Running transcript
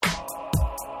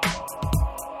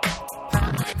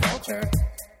culture.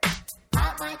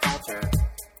 Pop my culture.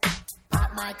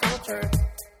 Pop my culture.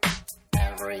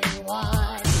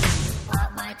 Everyone.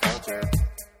 Pop my culture.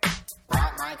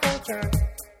 Pop my culture.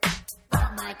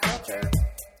 Pop my culture.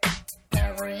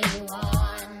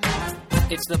 Everyone.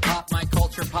 It's the Pop My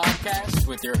Culture podcast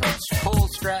with your hosts Cole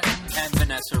Stratton and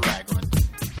Vanessa Ragland.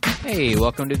 Hey,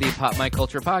 welcome to the Pop My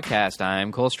Culture podcast.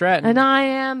 I'm Cole Stratton. And I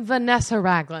am Vanessa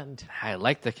Ragland. I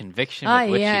like the conviction with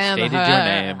which you stated your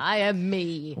name. I am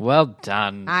me. Well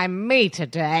done. I'm me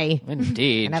today.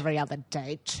 Indeed. And every other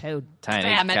day, too. Tiny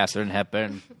Damn it. Catherine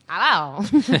Hepburn. Hello.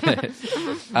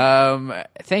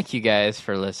 Thank you guys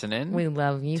for listening. We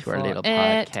love you to for our little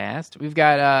it. podcast. We've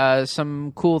got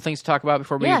some cool things to talk about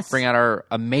before we Yes. bring out our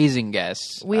amazing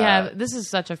guests. We have, this is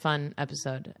such a fun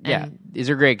episode. Yeah, And these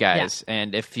are great guys. Yeah.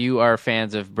 And if you are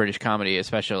fans of British comedy,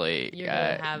 especially, you're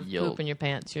going to have poop in your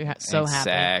pants. You're so happy.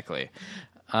 Exactly.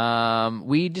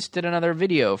 We just did another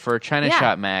video for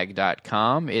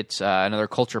ChinaShopMag.com. It's another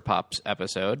Culture Pops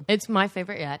episode. It's my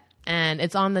favorite yet. And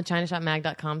it's on the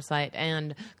ChinaShopMag.com site.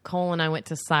 And Cole and I went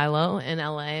to Silo in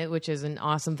LA, which is an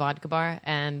awesome vodka bar.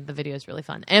 And the video is really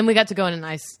fun. And we got to go in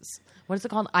an what is it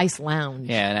called? Ice Lounge.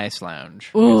 Yeah, an ice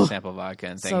lounge. Sample vodka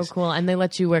and things. So cool. And they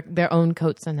let you wear their own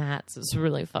coats and hats. It's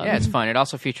really fun. Yeah, it's fun. It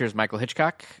also features Michael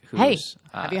Hitchcock. Who's,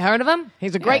 have you heard of him?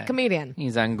 He's a great comedian.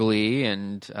 He's on Glee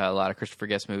and a lot of Christopher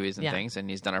Guest movies and things. And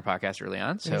he's done our podcast early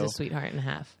on. So. He's a sweetheart and a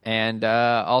half. And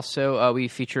also we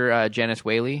feature Janice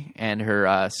Whaley and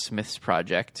her Smiths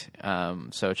Project.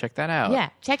 So check that out. Yeah,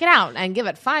 check it out and give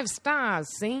it 5 stars,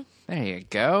 see? There you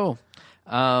go.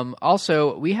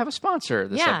 Also, we have a sponsor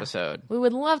this episode. We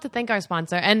would love to thank our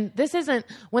sponsor. And this isn't,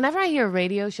 whenever I hear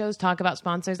radio shows talk about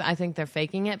sponsors, I think they're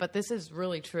faking it, but this is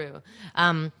really true.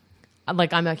 I'm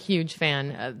a huge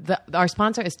fan. Our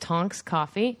sponsor is Tonks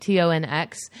Coffee,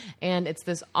 Tonx, and it's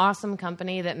this awesome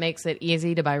company that makes it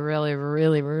easy to buy really,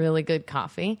 really, really good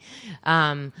coffee.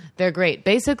 They're great.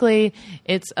 Basically,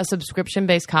 it's a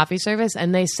subscription-based coffee service,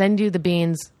 and they send you the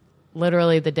beans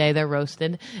literally the day they're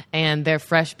roasted, and they're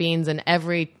fresh beans, and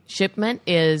every shipment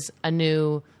is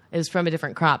from a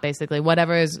different crop, basically,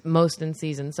 whatever is most in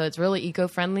season. So it's really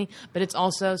eco-friendly, but it's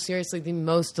also seriously the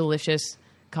most delicious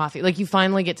coffee. Like, you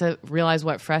finally get to realize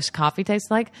what fresh coffee tastes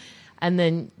like, and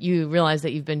then you realize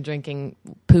that you've been drinking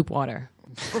poop water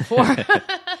before.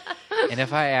 And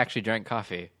if I actually drank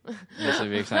coffee, this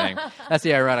would be exciting. That's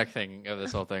the ironic thing of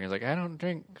this whole thing. Is like, I don't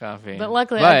drink coffee. But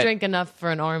luckily, I drink enough for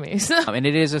an army. And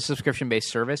it is a subscription-based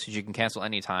service, which you can cancel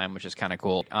anytime, which is kind of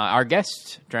cool. Our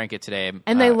guest drank it today.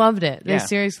 And they loved it. They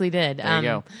seriously did. There you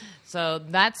go. So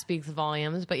that speaks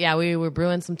volumes. But yeah, we were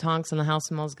brewing some Tonks and the house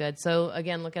smells good. So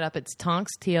again, look it up. It's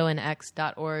Tonks,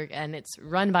 Tonx.org. And it's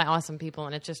run by awesome people.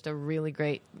 And it's just a really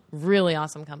great, really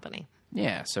awesome company.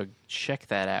 Yeah, so check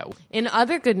that out. In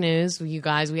other good news, you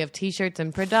guys, we have T-shirts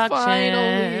in production.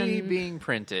 Finally being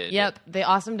printed. Yep. The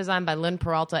awesome design by Lynn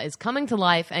Peralta is coming to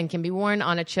life and can be worn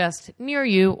on a chest near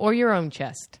you or your own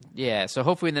chest. Yeah, so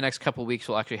hopefully in the next couple of weeks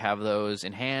we'll actually have those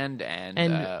in hand.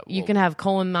 And you can have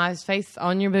Cole and my face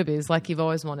on your boobies like you've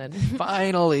always wanted.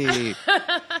 Finally.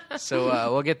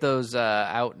 So we'll get those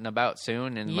out and about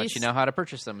soon and let you know how to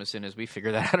purchase them as soon as we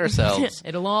figure that out ourselves.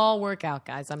 It'll all work out,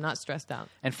 guys. I'm not stressed out.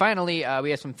 And finally,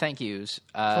 we have some thank yous.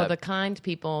 For the kind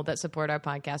people that support our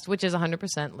podcast, which is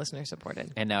 100% listener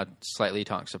supported. And now slightly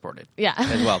Tonk supported. Yeah.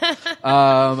 As well.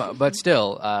 But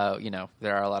still,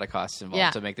 there are a lot of costs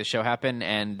involved to make this show happen.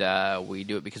 And we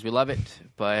do it because we love it.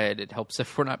 But it helps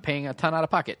if we're not paying a ton out of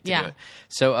pocket to do it.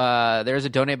 So there's a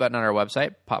donate button on our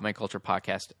website,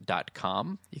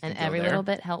 popmyculturepodcast.com. And every little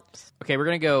bit helps. Okay, we're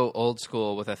going to go old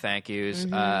school with a thank yous.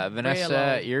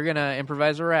 Vanessa, you're going to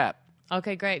improvise a rap.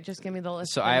 Okay, great. Just give me the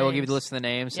list. So I will give you the list of the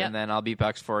names, and then I'll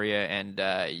beatbox for you, and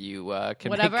you can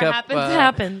whatever make up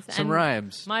happens. Some and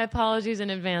rhymes. My apologies in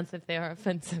advance if they are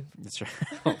offensive. That's right.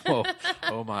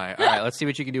 Oh my! All right, let's see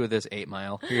what you can do with this 8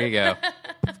 Mile. Here you go.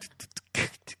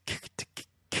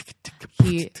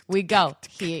 Here we go.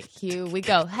 Here we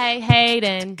go. Hey,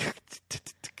 Hayden.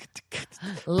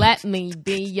 Let me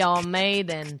be your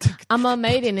maiden. I'm a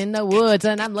maiden in the woods,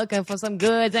 and I'm looking for some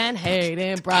goods, and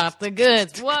Hayden brought the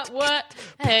goods. What?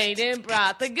 Hayden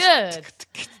brought the goods.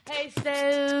 Hey,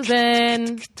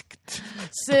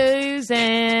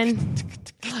 Susan.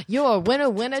 You're a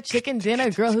winner, chicken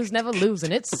dinner girl who's never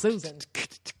losing. It's Susan.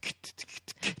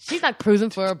 She's not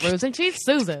cruising for a bruising. She's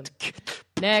Susan.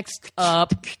 Next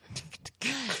up.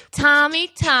 Tommy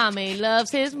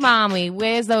loves his mommy,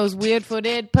 wears those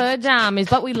weird-footed pajamas,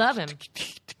 but we love him.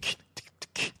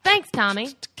 Thanks,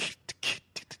 Tommy.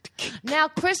 Now,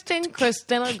 Kristen,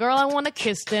 a girl I want to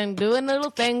kiss, them doing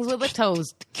little things with her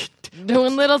toes.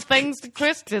 Doing little things to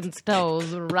Kristen's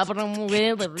toes, rubbing them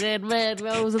with a red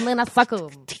rose, and then I suck them.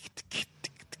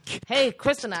 Hey,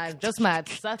 Kristen, I just might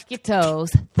suck your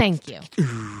toes. Thank you.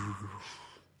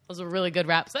 It was a really good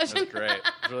rap session. That's great.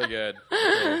 Really good.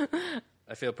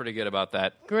 I feel pretty good about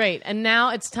that. Great. And now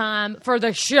it's time for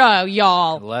the show,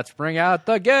 y'all. Let's bring out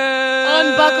the guest.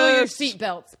 Unbuckle your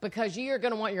seatbelts because you're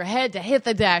going to want your head to hit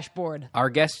the dashboard. Our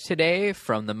guests today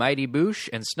from the Mighty Boosh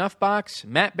and Snuffbox,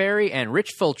 Matt Berry and Rich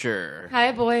Fulcher.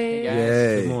 Hi, boys.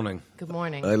 Yay. Good morning. Good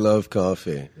morning. I love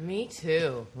coffee. Me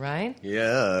too, right?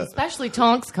 Yeah. Especially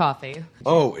Tonks coffee.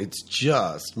 Oh, it's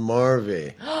just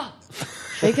Marvy.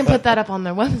 They can put that up on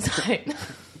their website.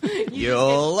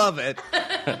 You'll love it.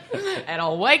 And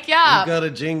I'll wake you up. I've got a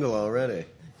jingle already.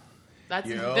 There's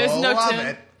no love tune.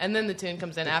 it. And then the tune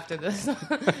comes in after this.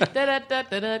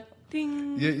 Da-da-da-da-da,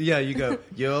 ding. Yeah, you go,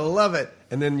 you'll love it.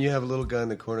 And then you have a little guy in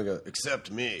the corner go,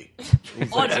 except me.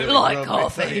 He's I don't like "Grumpy,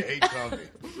 coffee." I hate coffee.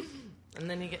 And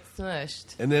then you get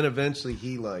smushed. And then eventually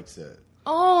he likes it.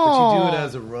 Oh. But you do it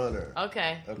as a runner.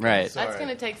 Okay. Right. sorry. That's going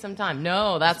to take some time.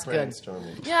 No, that's good.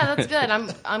 Brainstorming. Yeah, that's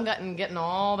good. I'm getting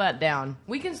all that down.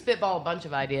 We can spitball a bunch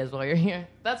of ideas while you're here.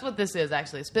 That's what this is,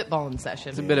 actually, a spitballing session.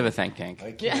 It's a bit of a think tank.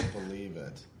 I can't believe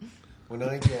it. When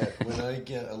I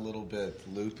get a little bit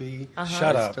loopy,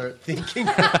 Shut I up. start thinking.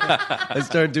 I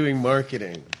start doing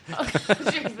marketing.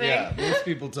 That's your thing. Yeah, most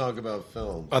people talk about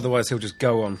film. Otherwise, he'll just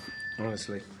go on.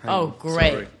 Honestly. Hang Oh, on.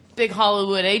 great. Sorry. Big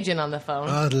Hollywood agent on the phone.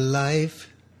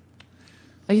 Life.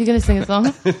 Are you going to sing a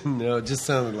song? No, it just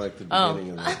sounded like the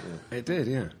beginning of it. It did,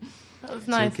 yeah. That was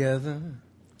nice. Together.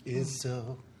 Is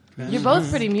so. You're both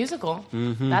pretty musical.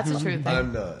 That's a true thing.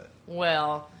 I'm not.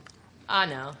 Well, I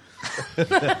know.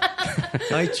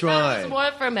 I It's tried.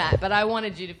 more for Matt, but I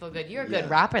wanted you to feel good. You're a good Yeah.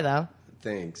 rapper, though.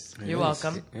 Thanks. You're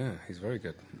welcome. Yeah, he's very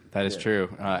good. That is true.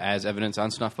 As evidence on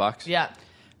Snuffbox. Yeah.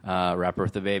 Rapper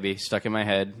with the Baby. Stuck in my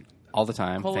head all the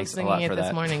time. Cole was Thanks a singing lot it for this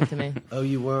that. morning to me. Oh,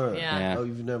 you were? Yeah. Yeah. Oh,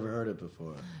 you've never heard it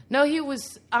before. No,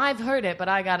 I've heard it, but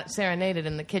I got it serenaded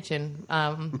in the kitchen,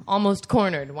 almost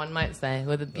cornered, one might say,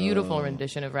 with a beautiful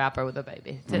rendition of Rapper with a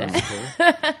Baby today.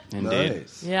 Indeed.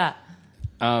 Nice. Yeah.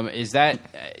 Is that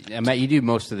Matt? You do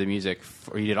most of the music,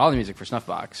 or you did all the music for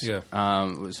Snuffbox. Yeah.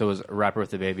 So was Rapper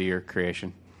with the Baby your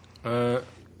creation? No,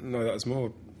 that was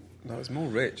more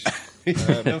rich. You You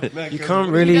can't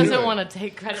He really doesn't want to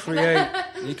take credit for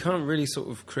that. create. You can't really sort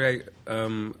of create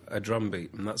a drum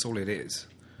beat, and that's all it is.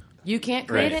 You can't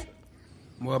create Right. it?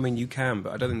 Well, I mean, you can,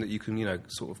 but I don't think that you can,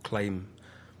 sort of claim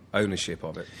ownership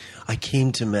of it. I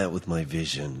came to Matt with my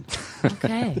vision.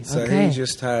 Okay. So okay. he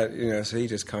just had, so he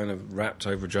just kind of rapped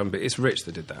over a drum beat. It's Rich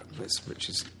that did that. It's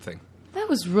Rich's thing. That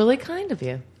was really kind of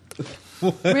you.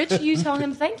 Rich, you tell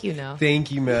him thank you now.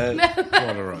 Thank you, Matt.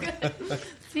 Quite all right.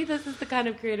 See, this is the kind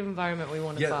of creative environment we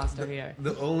want to foster here.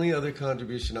 The only other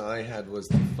contribution I had was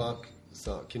the fuck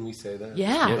song. Can we say that?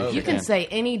 Yeah, Yeah, you you can can. say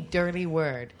any dirty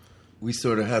word. We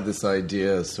sort of had this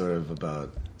idea sort of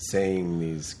about saying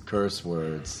these curse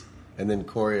words and then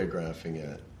choreographing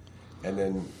it. And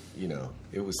then,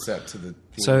 it was set to the theme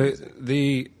So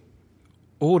music.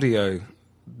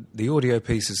 the audio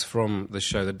pieces from the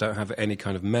show that don't have any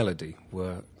kind of melody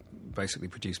were basically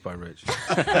produced by Rich.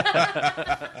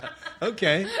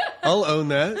 Okay, I'll own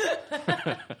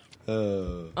that.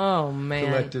 Oh, man.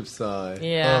 Collective sigh.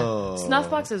 Yeah. Oh.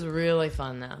 Snuffbox is really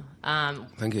fun, though.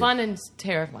 Thank you. Fun and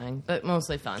terrifying, but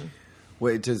mostly fun.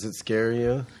 Wait, does it scare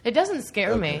you? It doesn't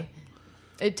scare me. Okay.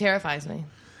 It terrifies me.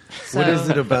 So, What is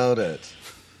it about it?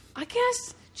 I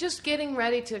guess just getting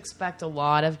ready to expect a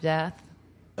lot of death.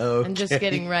 Okay. And just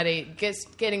getting ready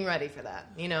for that,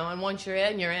 And once you're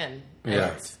in, you're in. And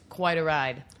Yeah. it's quite a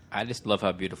ride. I just love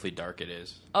how beautifully dark it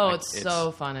is. Oh, Like, it's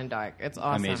so fun and dark. It's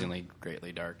awesome. amazingly,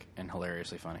 greatly dark and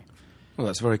hilariously funny. Well,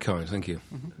 that's very kind. Thank you.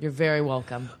 You're very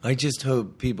welcome. I just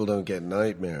hope people don't get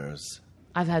nightmares.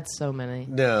 I've had so many.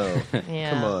 No. Yeah.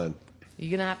 Come on.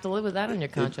 You're gonna have to live with that on your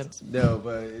conscience. No,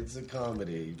 but it's a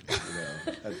comedy,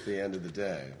 at the end of the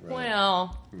day. Right?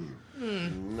 Well,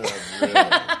 Not really.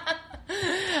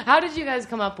 how did you guys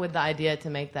come up with the idea to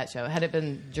make that show? Had it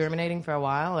been germinating for a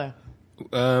while, or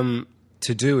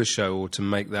To do a show or to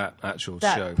make that actual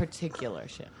that show? particular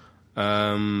show?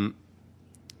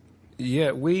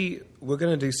 Yeah, we were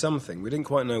going to do something. We didn't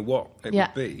quite know what it Yeah.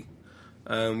 would be.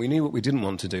 We knew what we didn't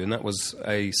want to do, and that was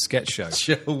a sketch show.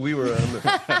 we were on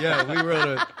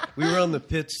the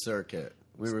pitch circuit.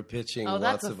 We were pitching Oh,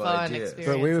 that's lots a of fun ideas.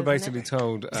 experience. But we were isn't basically it?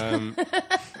 told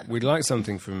we'd like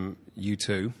something from you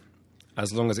two,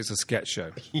 as long as it's a sketch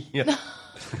show.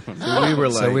 So we were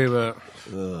like, So we were,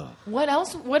 What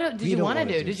else? What did you don't want to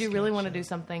wanna do? do Did you really want to do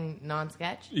something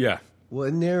non-sketch? yeah. well,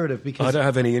 a narrative because I don't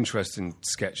have any interest in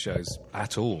sketch shows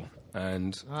at all.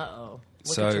 And Look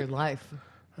so, at your life.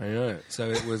 I know. So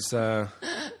it was.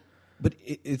 But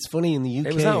it's funny in the UK.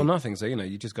 It was that or nothing. So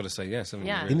you just got to say yes. haven't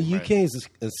you, Yeah. really? In the UK,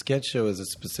 a sketch show is a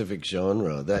specific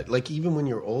genre that, like, even when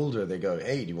you're older, they go,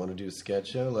 "Hey, do you want to do a sketch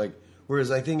show?" Like,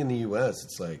 whereas I think in the US,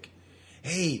 it's like,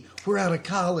 "Hey, we're out of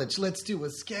college. Let's do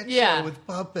a sketch show with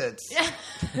puppets."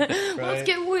 Let's Right?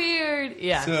 get weird.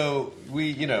 Yeah. So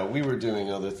we were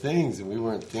doing other things, and we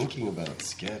weren't thinking about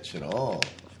sketch at all.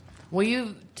 Well,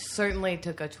 you certainly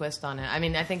took a twist on it. I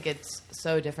mean, I think it's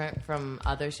so different from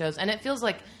other shows, and it feels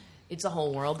like it's a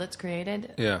whole world that's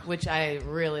created, which I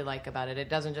really like about it. It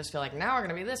doesn't just feel like, now we're going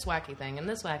to be this wacky thing and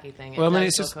this wacky thing.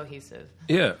 It's just cohesive.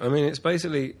 Yeah, I mean, it's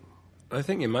basically, I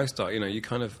think in most art, you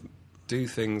kind of do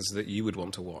things that you would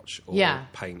want to watch or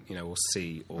paint, or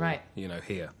see or,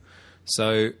 hear.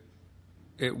 So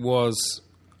it was...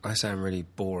 I sound really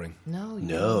boring.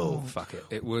 No. Fuck it.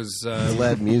 It was...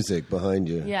 Glad music behind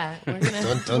you. Yeah, we're gonna.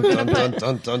 Dun, dun, dun,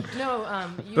 dun, dun. No,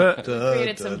 you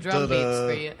created some drum beats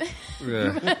for you.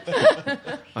 Yeah.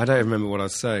 I don't remember what I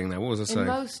was saying now. What was I saying? In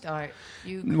most art,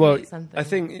 you create something. I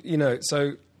think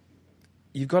so.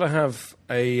 You've got to have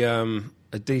a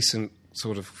decent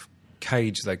sort of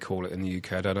cage, they call it in the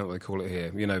UK. I don't know what they call it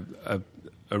here.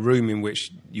 A room in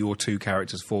which your 2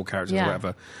 characters, 4 characters,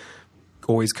 whatever,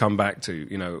 always come back to,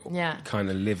 kind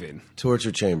of live in.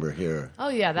 Torture chamber here. Oh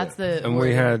yeah, that's the. And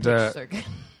we had circuit.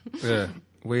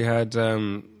 we had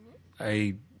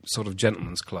a sort of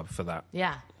gentleman's club for that.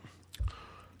 Yeah.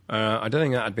 I don't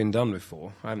think that had been done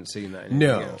before. I haven't seen that. In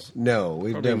anything else. No,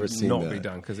 we've Probably never seen that. Not be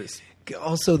done because it's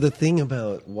also the thing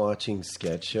about watching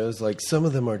sketch shows. Like some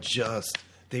of them are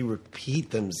they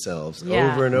repeat themselves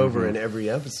over and over in every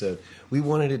episode. We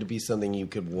wanted it to be something you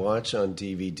could watch on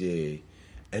DVD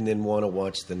and then want to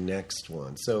watch the next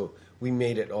one. So we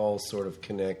made it all sort of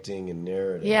connecting and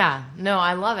narrative. Yeah. No,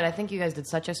 I love it. I think you guys did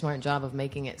such a smart job of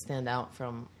making it stand out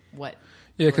from what...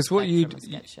 Yeah, because what you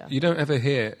don't ever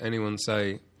hear anyone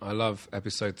say, "I love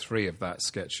episode 3 of that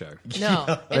sketch show."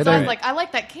 No. It's always like, I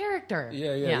like that character.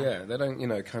 Yeah. They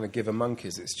don't, kind of give a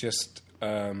monkeys. It's just,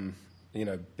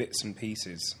 bits and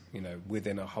pieces,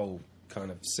 within a whole kind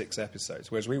of 6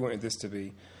 episodes. Whereas we wanted this to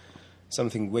be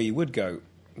something where you would go,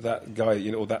 that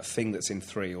guy, or that thing that's in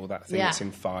 3, or that thing that's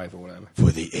in 5, or whatever.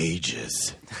 For the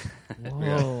ages.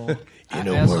 Whoa. In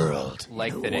a world.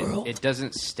 Like that it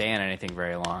doesn't stay on anything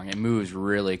very long. It moves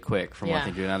really quick from one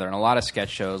thing to another. And a lot of sketch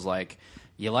shows, like,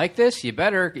 you like this? You're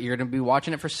going to be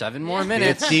watching it for 7 more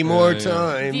minutes. 50 more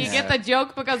times. Do you get the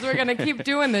joke? Because we're going to keep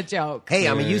doing the joke. Hey,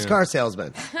 I'm a used car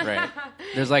salesman. Right.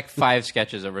 There's like 5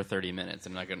 sketches over 30 minutes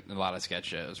in like a lot of sketch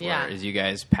shows. Whereas you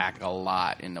guys pack a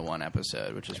lot into one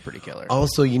episode, which is pretty killer.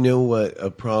 Also, you know what a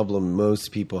problem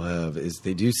most people have is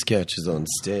they do sketches on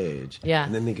stage. Yeah.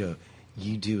 And then they go,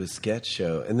 you do a sketch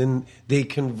show. And then they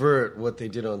convert what they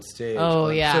did on stage. Oh,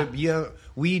 yeah. So,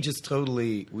 we just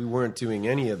we weren't doing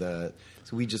any of that.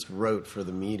 So we just wrote for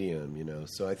the medium,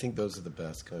 So I think those are the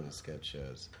best kind of sketch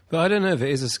shows. But I don't know if it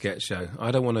is a sketch show.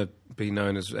 I don't want to be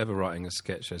known as ever writing a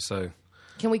sketch show, so...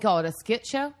 Can we call it a skit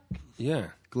show? Yeah.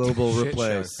 Global Shit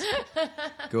replace.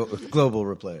 show. Global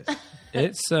replace.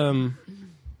 It's,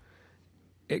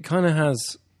 it kind of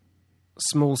has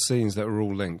small scenes that are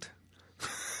all linked.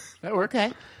 That works.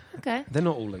 Okay. They're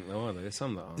not all linked, though, are they? There's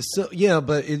some that aren't. So, yeah,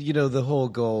 but, the whole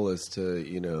goal is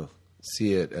to,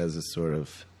 see it as a sort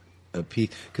of a piece.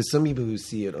 Because some people who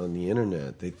see it on the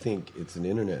internet, they think it's an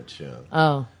internet show.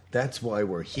 Oh. That's why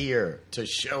we're here, to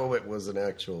show it was an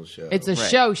actual show. It's a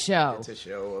show. It's a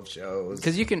show of shows.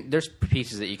 Because there's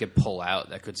pieces that you could pull out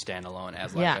that could stand alone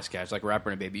as like a sketch, like Rapper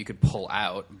and Baby. You could pull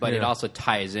out, but it also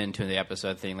ties into the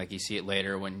episode thing. Like you see it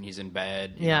later when he's in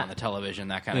bed, on the television,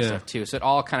 that kind of stuff too. So it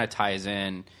all kind of ties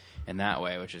in that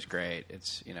way, which is great.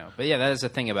 It's but that is the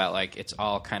thing about like it's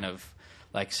all kind of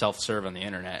like self-serve on the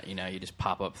internet. You just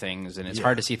pop up things, and it's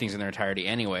hard to see things in their entirety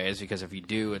anyways, because if you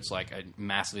do, it's like a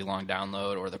massively long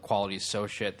download, or the quality is so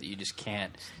shit that you just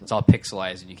can't. It's all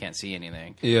pixelized and you can't see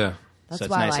anything. Yeah. That's so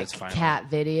it's why nice cat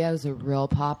videos are real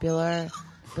popular,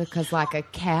 because like a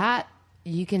cat,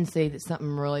 you can see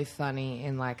something really funny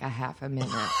in like a half a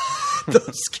minute.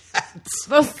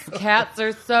 Those cats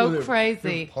are so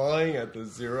crazy. They're pawing at the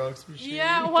Xerox machine.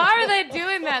 Yeah, why are they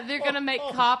doing that? They're going to make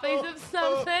copies of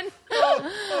something?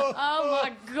 Oh,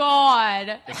 my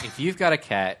God. If you've got a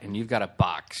cat and you've got a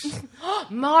box,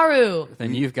 Maru,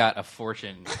 then you've got a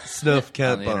fortune. Snuff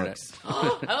cat the box.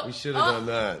 We should have done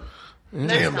that.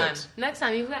 Damn it. Next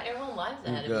time, you've got your whole life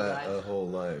ahead of You've you, got guys. a whole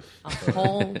life. A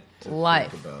whole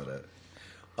life. Think about it.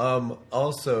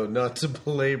 Also, not to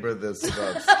belabor this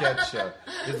about sketch show,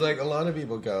 it's like a lot of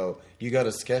people go, you got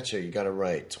a sketch show, you got to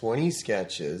write 20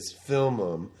 sketches, film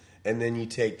them, and then you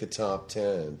take the top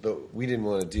 10. But we didn't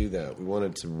want to do that. We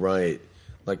wanted to write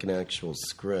like an actual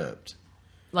script.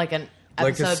 Like an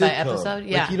Like a episode by sitcom. episode?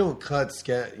 Yeah. Like you don't cut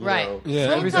you Right. know. Yeah,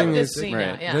 We'll everything cut this is. scene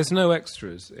out, yeah. There's no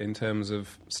extras in terms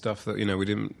of stuff that we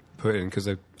didn't put in because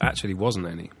there actually wasn't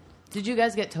any. Did you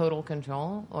guys get total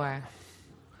control? Or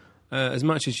As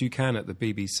much as you can at the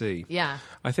BBC. Yeah.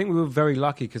 I think we were very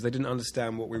lucky because they didn't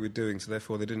understand what we were doing, so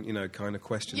therefore they didn't, kind of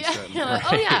question Yeah. certain. You're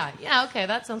like, oh, yeah, okay,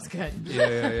 that sounds good.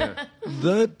 Yeah.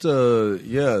 That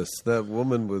yes, that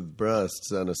woman with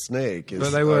breasts and a snake is But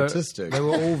they were artistic. They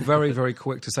were all very, very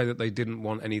quick to say that they didn't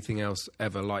want anything else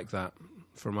ever like that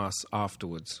from us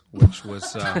afterwards, which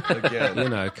was,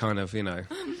 Again. kind of.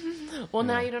 Well,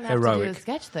 now you don't have to do Heroic. the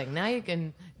sketch thing. Now you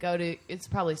can go to, it's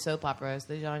probably soap opera is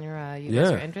the genre you guys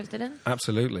Yeah. are interested in.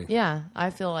 Absolutely. Yeah, I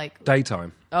feel like,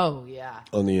 Daytime. oh, yeah.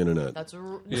 on the internet. That's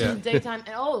Yeah. daytime.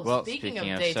 And, Well, speaking of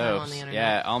of daytime soaps, on the internet.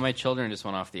 yeah, All My Children just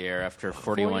went off the air after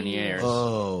 41 40 years. years.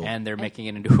 Oh. And they're making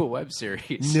it into a web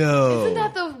series. No, Isn't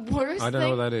that the worst I don't thing?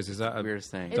 know what that is. Is that a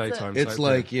Weirdest thing. daytime it's soap?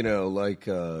 like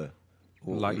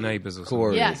like Neighbours or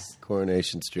something. Yes.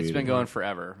 Coronation Street. It's been going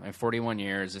forever. 41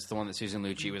 years. It's the one that Susan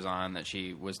Lucci was on, that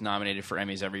she was nominated for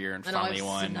Emmys every year and And finally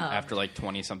always won snubbed. after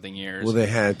 20-something years. Well, they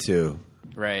had to.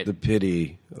 right. The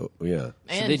pity. Oh, yeah.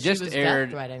 And they she just was aired-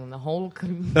 death threatening the whole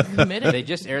committee. They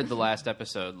just aired the last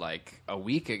episode a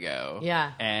week ago.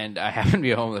 Yeah. And I happened to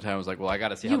be home at the time. I was like, well, I got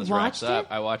to see how You this wraps watched up.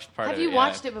 it? I watched part Have of it. you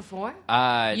watched it before?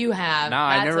 You have. No,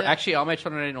 I That's never. a- Actually, All My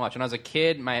Children I didn't watch. When I was a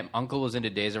kid, my uncle was into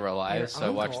Days of Our Lives, Your so I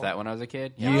watched uncle? that when I was a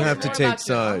kid. You us have to more take about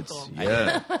your sides. uncle.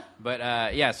 Yeah.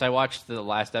 But so I watched the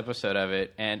last episode of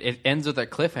it, and it ends with a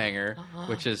cliffhanger,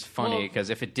 which is funny Well- because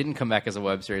if it didn't come back as a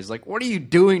web series, what are you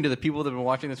doing to the people that have been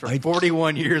watching this for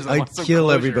 41 years? and I'd want some kill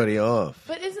closure? everybody off.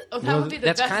 But that would be the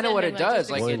That's best kind of what it ending, does.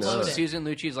 just Like Why it's not? Susan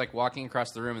Lucci's walking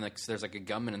across the room, and there's a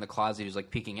gunman in the closet who's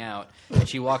peeking out, and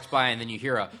she walks by, and then you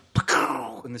hear a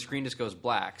and the screen just goes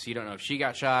black. So you don't know if she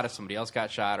got shot, if somebody else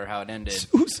got shot, or how it ended.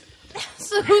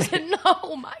 Susan,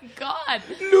 no, my God.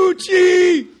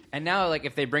 Lucci! And now,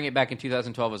 if they bring it back in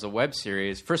 2012 as a web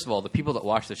series, first of all, the people that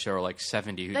watch the show are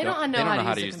 70 who They don't know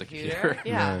how to use the computer.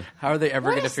 Yeah. How are they ever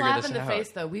What going a to figure slap this in the out?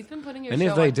 face, though. We've been putting your And show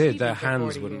if they on did, TV their for hands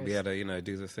 40 wouldn't years. be able to,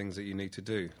 do the things that you need to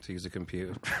do to use a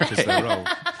computer, which is their role.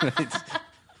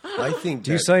 I think.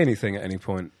 Do you say anything at any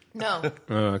point? No.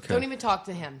 Oh, okay. Don't even talk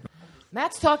to him.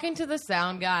 Matt's talking to the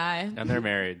sound guy. And they're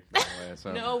married. By the way,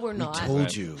 so. No, we're I not.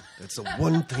 told you. That's the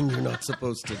one thing you're not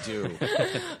supposed to do.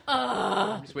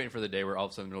 I'm just waiting for the day where all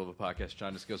of a sudden in the middle of a podcast,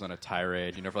 John just goes on a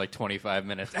tirade, for 25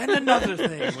 minutes. And another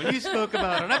thing, when you spoke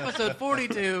about on episode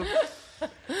 42.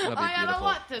 That'll be I have a beautiful.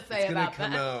 lot to say It's gonna about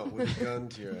come that. out with a gun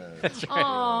to your head.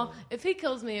 Aw, if he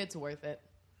kills me, it's worth it.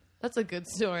 That's a good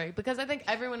story because I think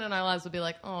everyone in our lives would be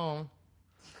like, "Oh,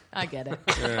 I get it."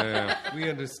 We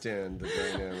understand the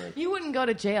dynamic. You wouldn't go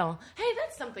to jail. Hey,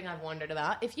 that's something I've wondered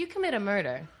about. If you commit a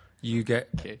murder, You get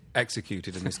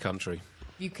executed in this country.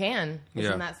 you can.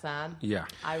 Isn't Yeah. that sad? Yeah.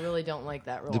 I really don't like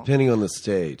that rule. Depending on the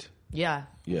state. Yeah,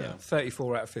 Yeah.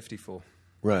 34 out of 54.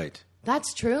 Right.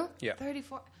 that's true. Yeah.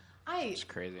 34. It's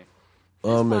crazy.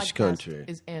 Amish Podcast country.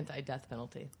 is anti-death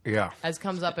penalty, Yeah. as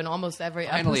comes up in almost every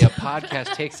Finally, a episode.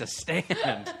 podcast takes a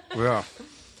stand. Yeah.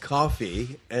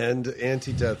 Coffee and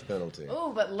anti-death penalty.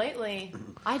 Oh, but lately,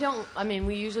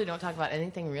 we usually don't talk about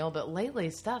anything real, but lately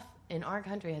stuff in our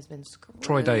country has been screwed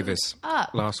Troy Davis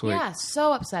up. last week. Yeah,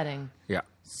 so upsetting. Yeah.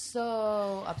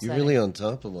 So upsetting. You're really on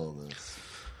top of all this.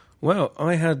 Well,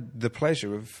 I had the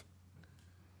pleasure of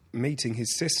meeting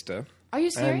his sister Are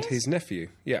you serious? and his nephew.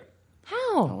 Yeah. How?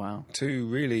 Oh, wow. Two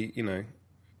really,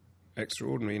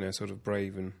 extraordinary, sort of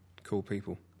brave and cool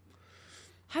people.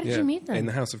 How did you meet them? In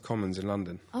the House of Commons in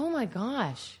London. Oh my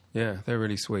gosh. Yeah, they're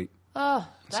really sweet. Oh,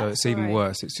 So it's even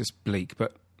worse. It's just bleak.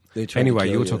 But They tried to anyway,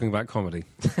 kill you were you. talking about comedy.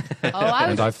 Oh, I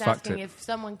was And I just fucked asking it. if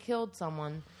someone killed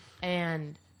someone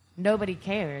and nobody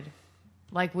cared.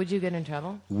 Would you get in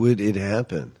trouble? Would it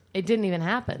happen? It didn't even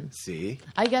happen. See?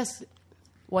 I guess,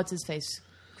 what's his face?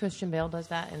 Christian Bale does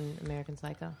that in American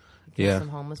Psycho. He kills Yeah. some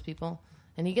homeless people,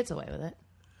 and he gets away with it.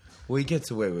 Well, he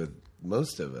gets away with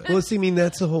most of it. Well, see,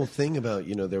 that's the whole thing about,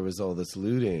 there was all this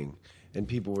looting, and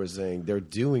people were saying they're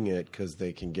doing it because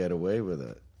they can get away with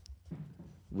it.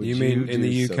 Would You mean in do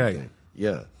the UK? something?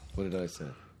 Yeah. What did I say?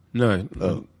 No.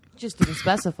 Oh. Just didn't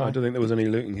specify. I don't think there was any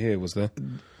looting here, was there?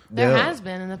 There No. has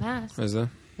been in the past. Was there?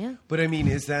 Yeah. But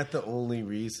is that the only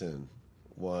reason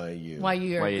why you... Why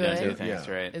you're Why you don't do good things,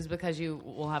 Yeah. right? is because you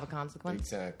will have a consequence.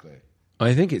 Exactly.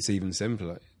 I think it's even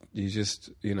simpler. You just,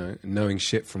 knowing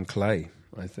shit from clay,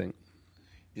 I think.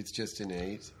 It's just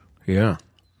innate. Yeah.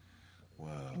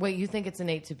 Wow. Wait, you think it's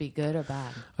innate to be good or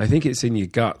bad? I think it's in your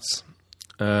guts.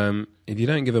 if you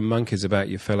don't give a monkeys about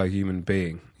your fellow human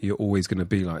being, you're always going to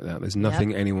be like that. There's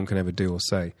nothing anyone can ever do or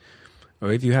say.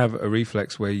 Or if you have a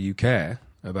reflex where you care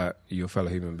about your fellow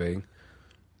human being,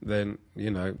 then,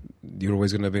 you're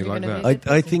always going to be like that.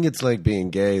 I think it's like being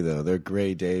gay, though. There are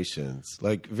gradations.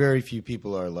 Like, very few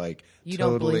people are, like, you totally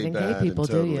don't believe in bad gay people,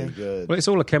 and totally do you? good. Well, it's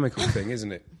all a chemical thing,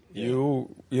 isn't it?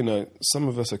 Some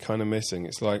of us are kind of missing.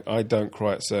 It's like I don't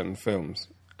cry at certain films,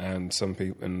 and some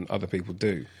people and other people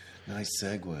do. Nice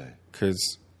segue.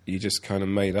 Because you just kind of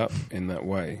made up in that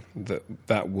way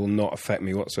that will not affect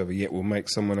me whatsoever, yet will make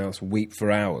someone else weep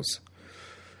for hours.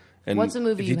 And what's a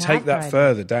movie if you have take that cried?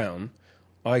 further down,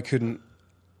 I couldn't,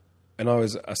 and I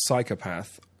was a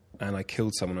psychopath, and I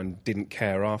killed someone and didn't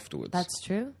care afterwards. That's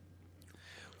true.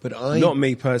 But Not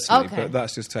me personally, Okay. but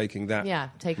that's just taking that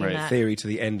that. theory to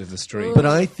the end of the stream. But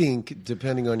I think,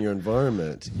 depending on your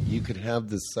environment, you could have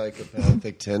this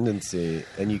psychopathic tendency,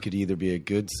 and you could either be a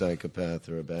good psychopath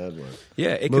or a bad one. Yeah,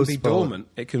 it can be dormant.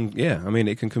 It can,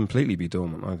 it can completely be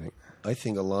dormant, I think. I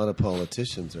think a lot of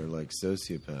politicians are like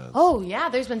sociopaths. Oh, yeah,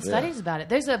 there's been studies about it.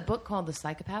 There's a book called The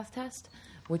Psychopath Test,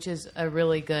 which is a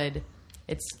really good...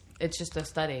 It's just a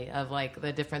study of like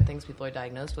the different things people are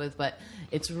diagnosed with, but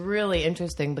it's really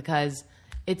interesting because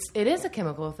it is a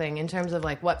chemical thing in terms of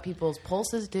like what people's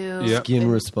pulses do. Yeah.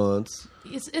 Skin response.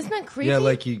 Isn't that creepy? Yeah,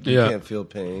 like you can't feel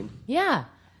pain. Yeah.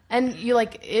 And you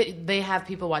they have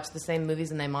people watch the same movies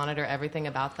and they monitor everything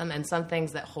about them, and some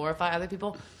things that horrify other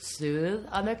people soothe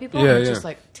other people. Yeah, It's yeah. just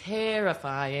like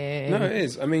terrifying. No, it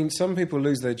is. I mean, some people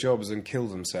lose their jobs and kill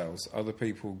themselves. Other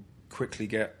people quickly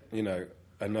get,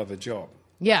 another job.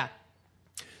 Yeah.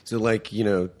 So, like,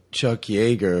 Chuck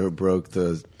Yeager, who broke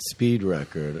the speed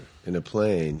record in a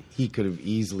plane, he could have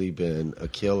easily been a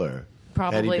killer.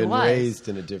 Probably had he been was. raised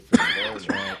in a different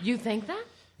environment. You think that?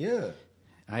 Yeah.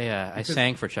 I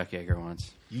sang for Chuck Yeager once.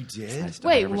 You did? That's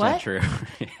Wait, 100% what? True.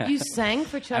 Yeah. You sang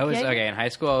for Chuck I was Yeager? in high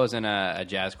school. I was in a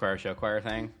jazz choir, show choir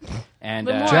thing, and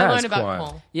The more I Jazz learn about choir.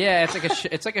 Cole. yeah,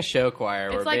 it's like a show choir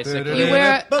where It's like basically you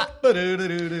wear... Well,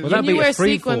 that'd you be wear a a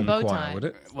sequin freeform bow choir, tie. would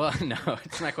it? well, no,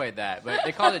 it's not quite that, but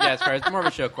they call it a jazz choir. It's more of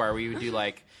a show choir where you would do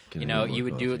like.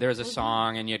 There was a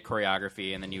song and you had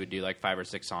choreography, and then you would do like 5 or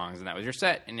 6 songs, and that was your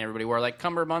set, and everybody wore like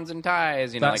cummerbunds and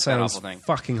ties, That like that sounds awful thing.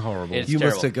 fucking horrible. It's You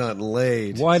terrible. must have gotten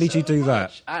laid. Why did you do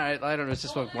that? I don't know. It's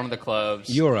just like one of the clubs.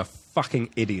 You're a fucking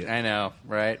idiot. I know,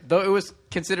 right? Though it was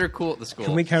considered cool at the school.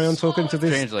 Can we carry on talking to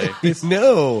this? Strangely,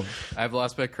 No. I've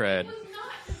lost my cred.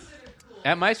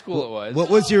 At my school, it was. What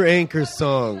was your anchor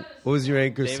song? What was your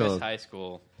anchor Davis song? High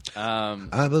School.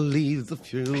 I believe the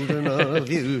children of the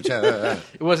future.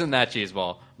 It wasn't that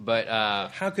cheeseball, but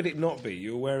How could it not be?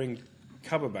 You were wearing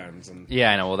cover bands and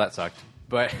yeah, I know. Well, that sucked.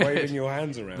 But waving your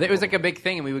hands around. it was like a big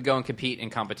thing, and we would go and compete in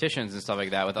competitions and stuff like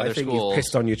that with other I think schools. you've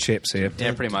pissed on your chips here.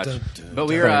 Yeah, pretty much. But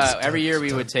we were every year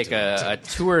we would take a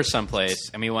tour someplace,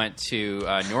 and we went to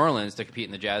New Orleans to compete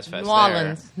in the Jazz Fest. New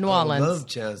Orleans. New I Orleans. love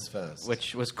Jazz Fest.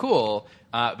 which was cool.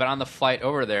 But on the flight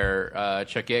over there,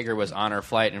 Chuck Yeager was on our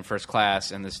flight in first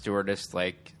class, and the stewardess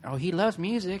like, "Oh, he loves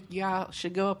music. Y'all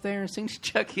should go up there and sing to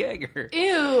Chuck Yeager."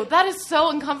 Ew, that is so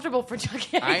uncomfortable for Chuck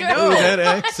Yeager. I know. Ooh, that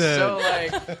accent. So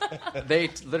like, they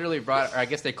literally brought, or I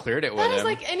guess they cleared it with That him. is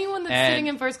like anyone that's And- sitting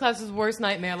in first class's worst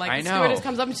nightmare. Like, I the know. stewardess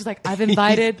comes up and she's like, I've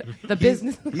invited the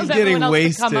business. He's of getting everyone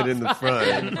else to come wasted up in the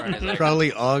front. It's like-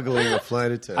 Probably ogling a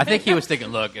flight attendant. I think he was thinking,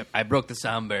 look, if I broke the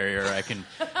sound barrier, I can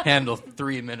handle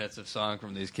 3 minutes of song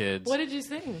from these kids. What did you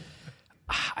sing?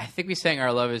 I think we sang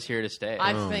Our Love Is Here to Stay.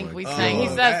 I think we sang. He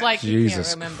God. says like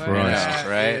Jesus he can't remember. Christ. That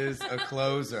right? is a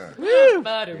closer.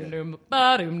 Ba-dum-dum,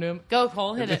 ba-dum-dum. Go,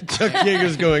 Cole, hit it. Chuck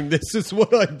Yeager's going, this is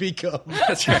what I've become.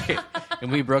 That's right. And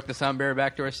we broke the sound barrier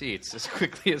back to our seats as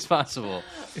quickly as possible.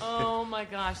 Oh my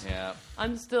gosh. Yeah.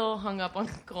 I'm still hung up on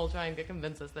Cole trying to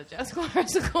convince us that jazz choir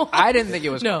is cool. I didn't think it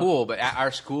was No. cool, but at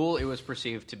our school, it was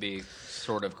perceived to be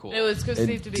sort of cool. It was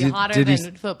perceived to be Did- hotter did he-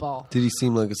 than football. Did he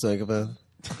seem like a psychopath?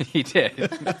 He did. Did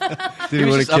He he was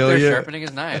want just to up kill there you? sharpening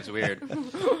his knives. Weird.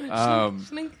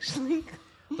 Slink, slink.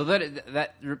 So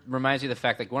that reminds me of the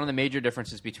fact, like, one of the major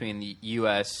differences between the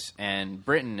U.S. and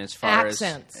Britain, as far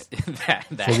Accents. as that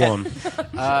For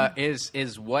one.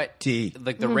 is what T.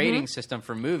 like the rating system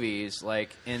for movies.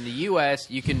 Like in the U.S.,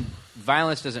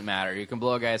 violence doesn't matter. You can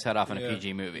blow a guy's head off in a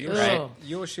PG movie, You're, right?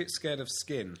 you're shit scared of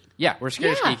skin. Yeah, we're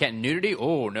scared. Yeah. You can't nudity.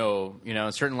 Oh no,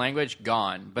 a certain language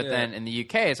gone. But Yeah. then in the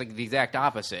UK, it's like the exact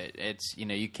opposite. It's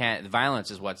you can't.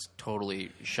 Violence is what's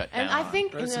totally shut down. And I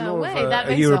think It's in a more of way a- that a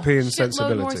makes European a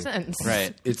shitload more sensibility. sense.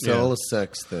 right. It's Yeah. all a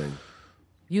sex thing.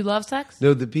 You love sex?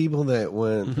 No, the people that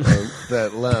went,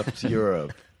 that left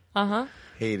Europe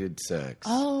hated sex.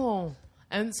 Oh.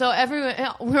 And so everyone,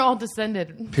 we're all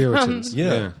descended Puritans. from...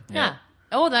 Yeah. Yeah.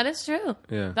 Oh, that is true.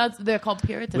 Yeah. They're called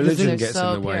Puritans. Religion They're gets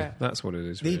so in the way. pure. That's what it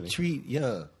is, They really.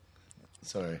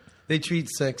 They treat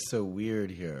sex so weird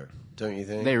here, don't you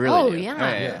think? They really Oh, do.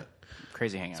 yeah. Yeah.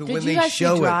 Crazy hangout. So Did when you they guys see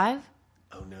show it, Drive?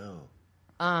 oh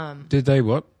no, Did they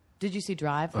what? Did you see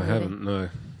Drive? I haven't, no.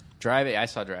 Drive it. I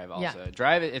saw Drive also. Yeah.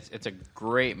 Drive it. It's a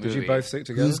great movie. Did you both stick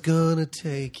together? who's gonna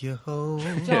take you home?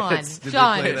 John, Did they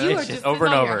John, play that? you were It's just over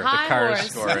and sitting on over. your The high Cars horse.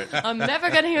 score it. I'm never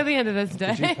going to hear the end of this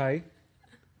day. Did you pay?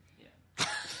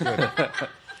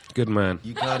 Good man.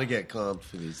 You gotta get comped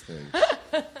for these things.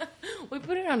 We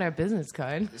put it on our business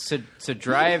card. So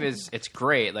Drive it's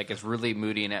great. Like it's really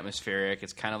moody and atmospheric.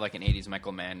 It's kind of like an '80s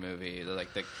Michael Mann movie.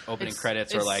 Like the opening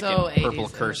credits are it's like so in purple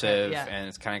 80s, cursive, yeah. and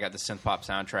it's kind of got the synth pop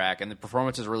soundtrack, and the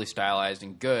performance is really stylized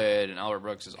and good. And Albert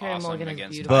Brooks is Carey awesome Mulligan is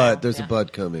against. beautiful. But there's Yeah. a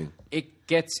but coming. It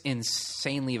gets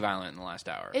insanely violent in the last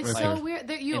hour. It's Like, so weird.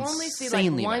 You only see like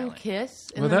insanely one violent. kiss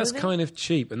in Well, the that's movie. kind of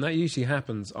cheap, and that usually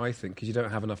happens, I think, because you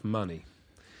don't have enough money.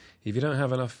 If you don't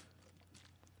have enough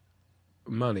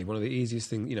money, one of the easiest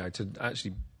things, to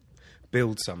actually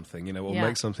build something, or Yeah.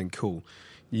 make something cool,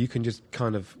 you can just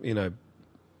kind of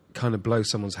blow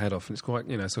someone's head off, and it's quite,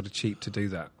 sort of cheap to do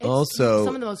that. It's Also-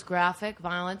 some of the most graphic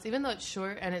violence, even though it's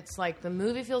short and it's like the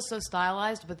movie feels so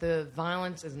stylized, but the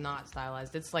violence is not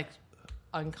stylized. It's like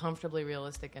uncomfortably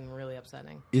realistic and really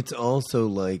upsetting. It's also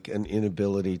like an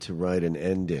inability to write an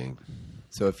ending.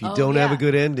 So if you Oh, don't have yeah. a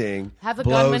good ending, Have a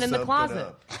blow gunman in the something closet.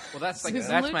 up. Well, that's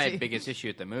Susan my Lucci. biggest issue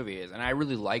with the movie is, and I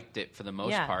really liked it for the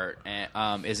most Yeah. part.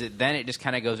 And is it then it just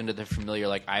kind of goes into the familiar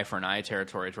like eye for an eye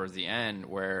territory towards the end,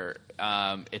 where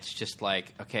it's just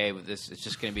like it's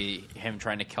just going to be him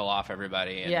trying to kill off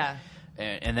everybody. And, Yeah.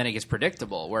 And then it gets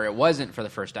predictable, where it wasn't for the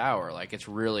first hour. Like it's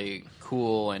really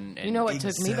cool and You know what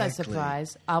took me by Exactly.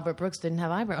 surprise? Albert Brooks didn't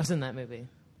have eyebrows in that movie.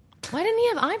 Why didn't he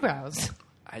have eyebrows?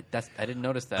 I didn't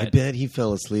notice that. I bet he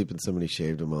fell asleep and somebody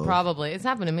shaved him off. Probably. It's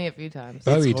happened to me a few times.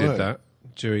 Bowie hard. did that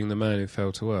during The Man Who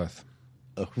Fell to Earth.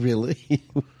 Oh, really?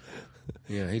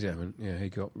 Yeah, he didn't. Yeah, he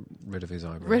got rid of his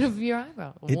eyebrows. Rid of your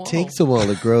eyebrow. It Whoa. takes a while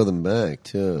to grow them back,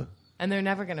 too. And they're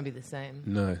never going to be the same.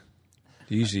 No.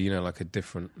 Usually, like a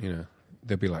different,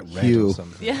 they'll be like red Hue. or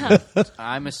something. Yeah.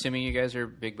 I'm assuming you guys are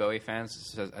big Bowie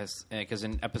fans, because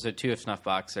in episode 2 of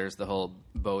Snuffbox, there's the whole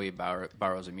Bowie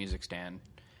borrows a music stand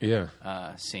Yeah.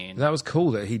 scene. That was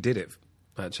cool that he did it,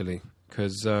 actually,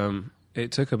 because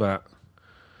it took about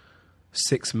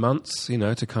 6 months,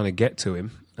 to kind of get to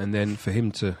him, and then for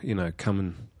him to, come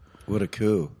and... What a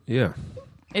coup. Yeah.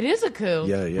 It is a coup.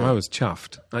 Yeah, yeah. I was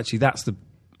chuffed. Actually, that's the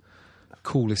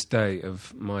coolest day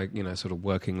of my, sort of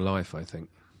working life, I think.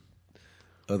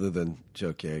 Other than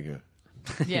Chuck Yeager.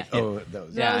 Yeah. Oh, that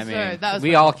was Yeah, That was that was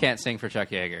we fair. all can't sing for Chuck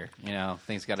Yeager.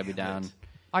 Things got to be down.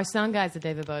 Our sound guy's a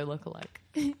David Bowie lookalike.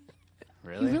 He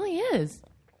Really? really is.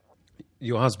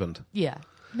 Your husband. Yeah.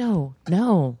 No.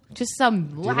 Just some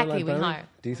Do you look lackey like we Bowie? hire.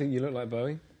 Do you think you look like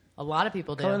Bowie? A lot of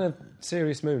people do. Kind of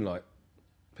serious Moonlight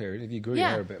period, if you grew your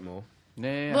Yeah. hair a bit more.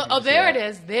 Yeah, Well, I can see there that. it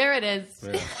is. There it is.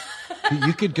 Yeah.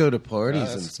 You could go to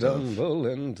parties and stuff. Stumble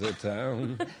into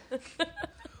town.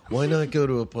 Why not go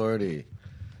to a party?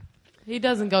 He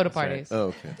doesn't go to parties.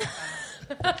 Oh, okay.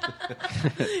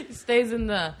 He stays in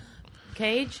the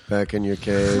cage. Back in your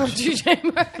cage.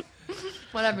 Chamber.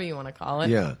 Whatever you want to call it.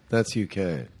 Yeah, that's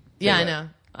UK. Yeah, I know.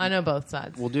 I know both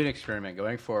sides. We'll do an experiment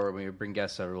going forward. When we bring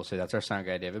guests over, we'll say that's our sound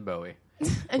guy, David Bowie. and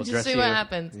we'll just dress see you what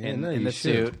happens. Yeah, in no, you the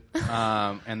should. suit,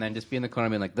 and then just be in the corner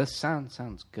being like, "This sounds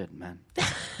good, man,"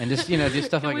 and just do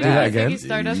stuff like We that. that do again. Ziggy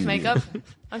Stardust makeup.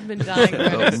 I've been dying for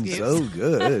an excuse. So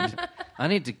good. I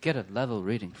need to get a level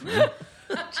reading from you.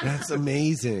 That's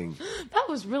amazing. That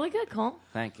was really good, Cole.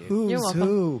 Thank you. Who's You're welcome.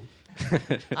 who?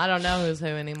 I don't know who's who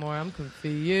anymore. I'm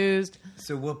confused.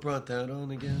 So what brought that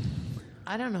on again?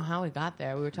 I don't know how we got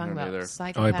there. We were talking I about don't either.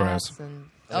 psychopaths Eyebrows. and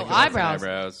Eyebrows.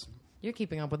 eyebrows. You're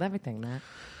keeping up with everything, Matt.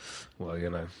 Well,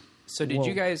 So did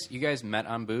you guys met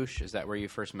on Boosh? Is that where you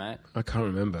first met? I can't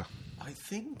remember. I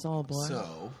think It's all a blur.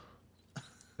 so.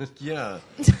 Yeah.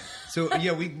 So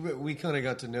yeah, we kind of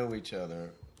got to know each other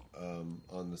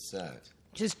on the set.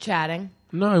 Just chatting.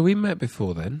 No, we met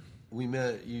before then. We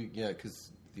met because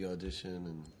the audition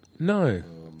and No,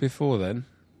 before then.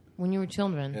 When you were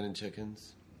children. Hen and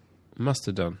Chickens. Must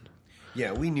have done.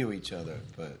 Yeah, we knew each other,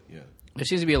 but yeah, There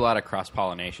seems to be a lot of cross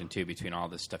pollination too between all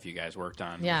this stuff you guys worked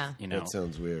on. Yeah. that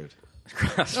sounds weird.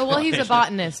 Oh, well, he's a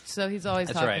botanist, so he's always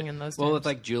That's talking right. in those terms. Well, with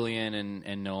like Julian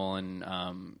and Noel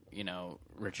and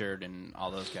Richard and all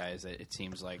those guys, it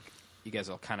seems like you guys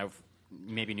all kind of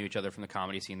maybe knew each other from the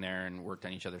comedy scene there and worked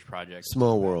on each other's projects.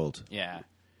 Small world. Yeah.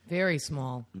 Very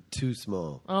small. Too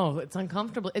small. Oh, it's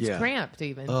uncomfortable. It's cramped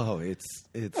even. Oh, it's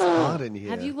hot in here.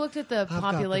 Have you looked at the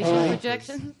population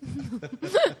projection?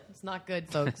 It's not good,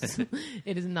 folks.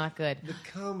 It is not good. The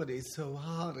comedy's so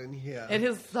hot in here. It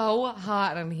is so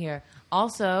hot in here.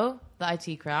 Also, the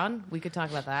IT crowd. We could talk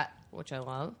about that, which I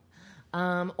love.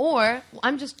 Or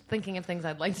I'm just thinking of things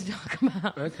I'd like to talk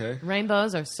about. Okay.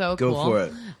 Rainbows are so cool. Go for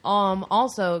it.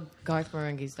 Also, Garth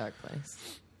Marenghi's Dark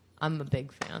Place. I'm a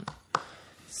big fan.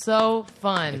 So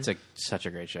fun. It's such a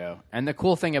great show. And the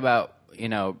cool thing about,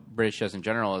 British shows in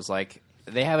general is like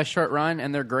they have a short run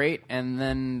and they're great and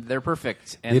then they're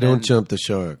perfect. And they don't jump the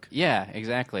shark. Yeah,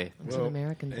 exactly. It's an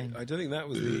American thing. I don't think that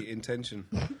was the intention.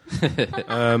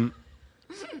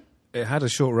 It had a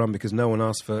short run because no one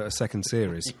asked for a second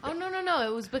series. Oh, no.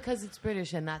 It was because it's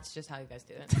British and that's just how you guys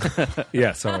do it.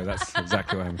 Yeah, sorry, that's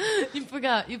exactly what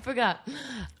happened. You forgot.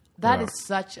 That is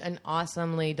such an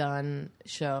awesomely done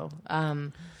show.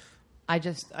 I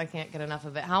can't get enough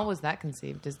of it. How was that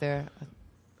conceived? Is there...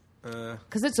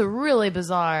 Because it's a really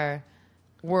bizarre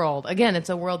world. Again, it's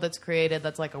a world that's created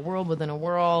that's like a world within a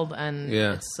world, and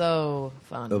it's so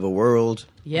fun. Of a world.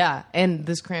 Yeah, and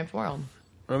this cramped world.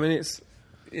 I mean,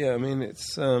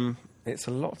 it's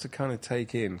a lot to kind of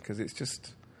take in because it's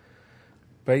just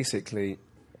basically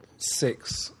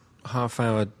 6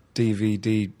 half-hour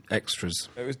DVD extras.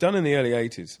 It was done in the early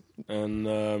 80s, and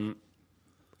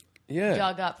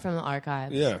Dug up from the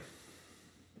archives. Yeah.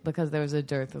 Because there was a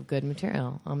dearth of good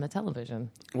material on the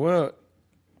television. Well,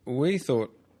 we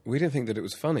didn't think that it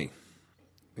was funny.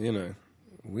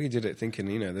 We did it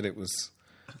thinking, that it was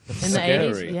in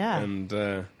scary the 80s, yeah. and,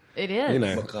 it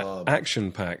is.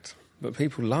 action-packed. But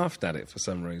people laughed at it for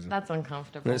some reason. That's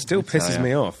uncomfortable. And it still pisses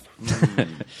me off.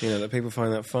 That people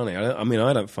find that funny.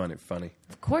 I don't find it funny.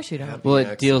 Of course you don't. Well,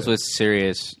 it deals with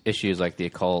serious issues like the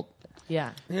occult.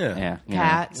 Yeah. Yeah.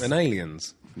 Cats. And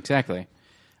aliens. Exactly.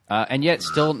 And yet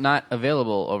still not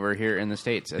available over here in the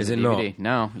States as Is a it DVD.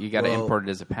 not? No, you got to import it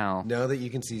as a PAL. Now that you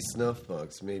can see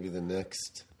Snuffbox, maybe the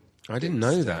next... I didn't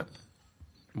know that.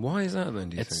 Why is that then,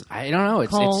 do you think? I don't know.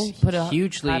 Cole It's put a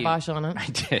hugely... kibosh on it. I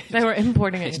did. They were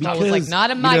importing it. Cole was because, like, not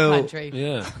in my country.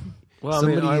 Yeah. Well,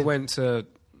 Somebody- I went to...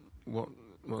 What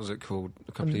was it called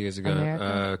a couple of years ago?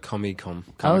 America? Comic-Con.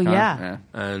 Oh, Comic-Con, yeah.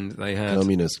 And they had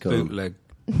Communist con. bootleg.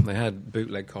 They had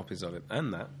bootleg copies of it.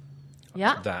 And that.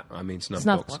 Yeah. Snuffbox.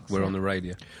 Snuffbox, We're yeah. on the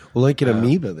radio. Well, like at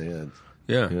Amoeba they had.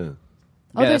 Yeah. Yeah.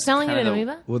 Oh, Yeah, they're that's selling it kind in of the-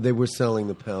 Amoeba? Well, they were selling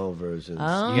the PAL versions.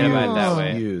 Oh. You gotta buy it that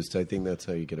way. Used. I think that's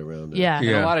how you get around it. Yeah. And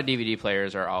Yeah. a lot of DVD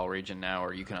players are all region now,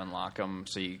 or you can unlock them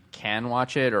so you can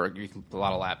watch it, or you can a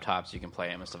lot of laptops you can play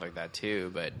them and stuff like that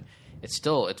too. But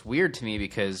it's weird to me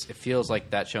because it feels like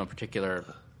that show in particular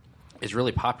is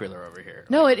really popular over here.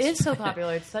 No, it is so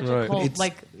popular. It's such a Right. cult.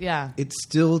 It's- It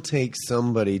still takes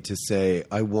somebody to say,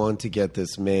 I want to get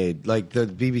this made. Like, the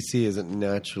BBC isn't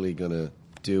naturally going to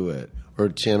do it. Or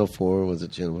Channel 4, was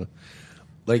it Channel 4?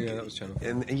 Like, Yeah, that was Channel 4.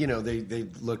 And they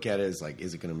look at it as like,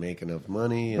 is it going to make enough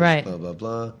money? And Right. Blah, blah,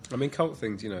 blah. I mean, cult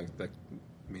things,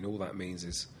 all that means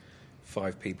is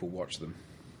 5 people watch them.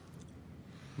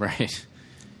 Right.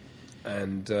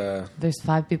 And There's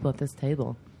 5 people at this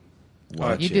table.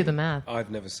 Watching. You do the math.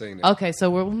 I've never seen it. Okay, so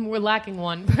we're lacking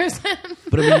one person.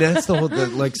 But I mean, that's the whole,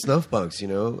 like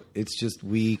Snuffbox, it's just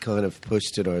we kind of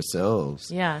pushed it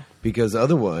ourselves. Yeah. Because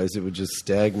otherwise it would just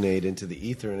stagnate into the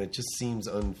ether and it just seems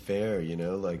unfair,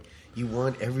 Like, you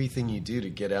want everything you do to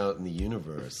get out in the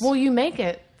universe. Well, you make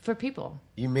it for people.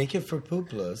 You make it for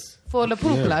Pooplas. For the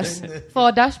pooplas.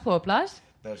 For dash pooplas.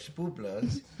 That's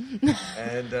Pooplas.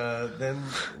 And then,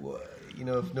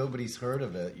 if nobody's heard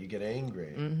of it, you get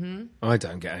angry. Mm-hmm. I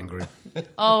don't get angry.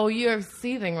 Oh, you're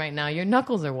seething right now. Your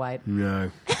knuckles are white.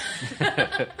 No.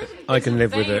 I can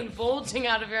live with Vein it. bulging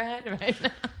out of your head right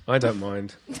now. I don't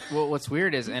mind. Well, what's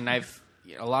weird is, and a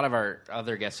lot of our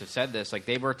other guests have said this, like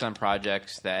they've worked on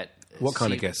projects that. What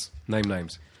kind of guess? Name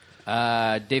names.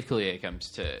 Dave Coulier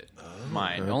comes to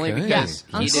mind only okay. because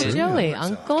he Uncle did. Joey.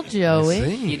 Uncle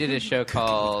Joey. He did a show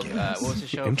called what was the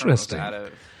show? Interesting. From? Was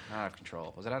it out of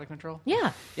control? Was it Out of Control?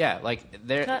 Yeah. Yeah, like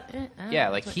there. Yeah,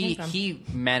 like that's where it came from. he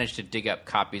managed to dig up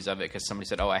copies of it because somebody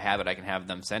said, "Oh, I have it. I can have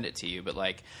them send it to you." But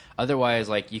like otherwise,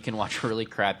 like you can watch really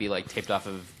crappy, like taped off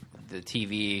of the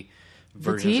TV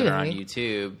versions that are on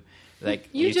YouTube. Like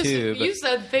You YouTube, you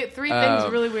said 3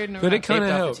 things really weird in a row. But it kind of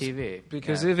taped off helps the TV.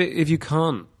 because Yeah. if you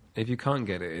can't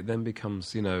get it, it then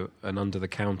becomes an under the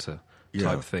counter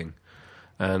type thing,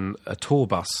 and a tour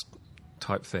bus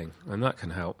type thing, and that can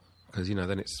help because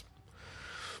then it's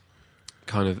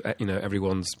kind of,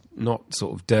 everyone's not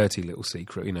sort of dirty little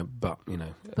secret, but But a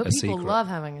people secret. love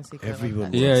having a secret.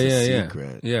 Everyone Like that. wants a Yeah.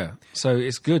 secret. Yeah. So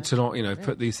it's good to not,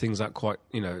 put these things out quite,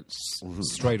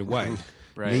 straight away.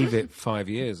 Right. Leave it 5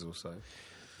 years or so.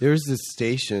 There's this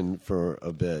station for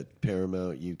a bit,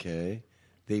 Paramount UK.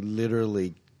 They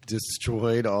literally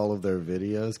destroyed all of their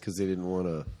videos because they didn't want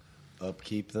to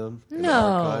upkeep them and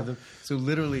archive them. So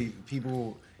literally,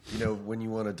 people, when you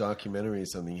want a documentary or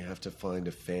something, you have to find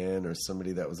a fan or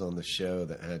somebody that was on the show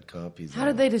that had copies. How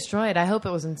did they destroy it? I hope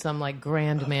it was in some like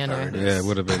grand manner. Yeah, it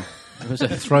would have been. It was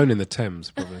thrown in the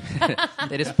Thames, probably.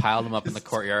 They just piled them up in the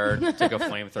courtyard, took a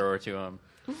flamethrower to them.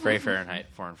 Very Fahrenheit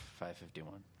 4 and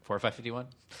 551. 4 or 551?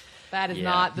 That is Yeah.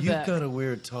 not the You've book. got a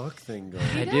weird talk thing going.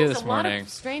 I It do is. this A lot morning. of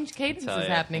strange cadences Tell ya,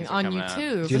 happening things are on coming out.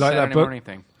 YouTube. Do you like that Saturday book? morning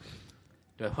thing.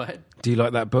 Do what? Do you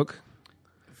like that book?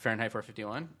 Fahrenheit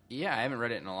 451? Yeah, I haven't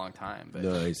read it in a long time. But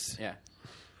Nice. Yeah.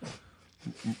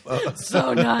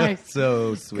 So nice.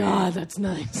 So sweet. God, that's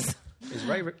nice. Is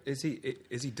Ray? Is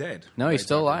he dead? No, he's Ray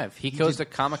still Bradbury? alive. He goes to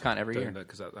Comic-Con every year.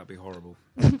 Because that'd be horrible.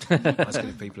 Asking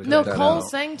if people are No, dead. Cole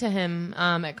sang to him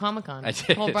at Comic Con. I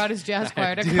did. Cole brought his jazz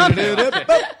choir to Comic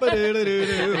Con.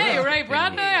 Hey, Ray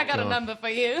Bradbury, I got a number for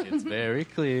you. It's very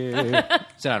clear.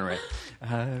 Sit down, Ray.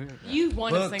 You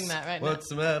want to Books. sing that right What's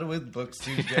the matter with books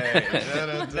today?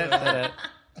 Da-da-da.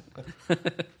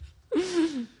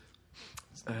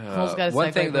 now. Cole's got a One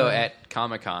segue thing, though, going. at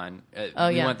Comic-Con, Oh,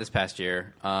 we yeah. went this past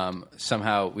year.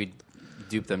 Somehow we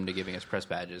duped them to giving us press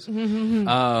badges.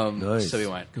 Nice. So we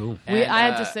went. Cool. I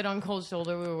had to uh, sit on Cole's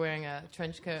shoulder. We were wearing a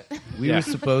trench coat. We Yeah. were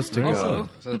supposed to go.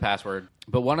 So the password.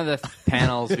 But one of the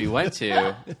panels we went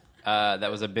to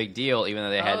that was a big deal, even though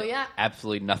they had Oh, yeah.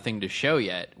 absolutely nothing to show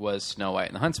yet, was Snow White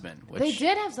and the Huntsman. Which, They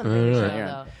did have something to show, Yeah.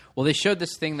 though. Well, they showed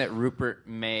this thing that Rupert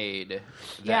made. That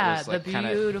Yeah, was like the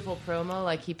kinda, beautiful promo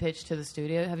like he pitched to the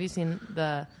studio. Have you seen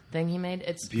the thing he made?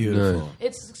 It's Beautiful.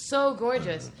 It's so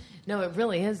gorgeous. No, it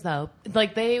really is, though.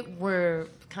 Like, they were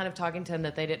kind of talking to him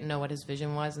that they didn't know what his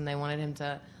vision was, and they wanted him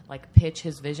to, like, pitch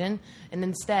his vision. And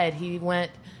instead, he went,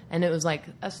 and it was like,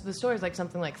 the story's like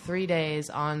something like 3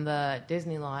 days on the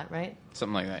Disney lot, right?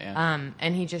 something like that. Yeah.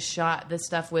 And he just shot this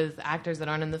stuff with actors that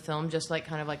aren't in the film, just like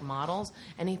kind of like models.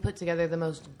 And he put together the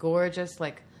most gorgeous,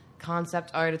 like,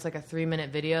 concept art. It's like a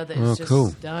 3-minute video that is just cool.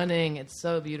 stunning. It's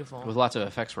so beautiful. With lots of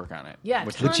effects work on it. Yeah,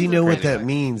 Which tons But you of know what crazy that effects.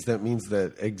 means? That means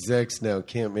that execs now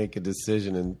can't make a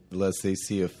decision unless they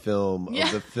see a film Yeah.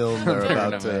 of the film they're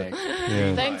about to.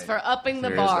 Yeah. Thanks for upping the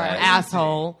There's bar, that.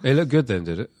 asshole. It looked good then,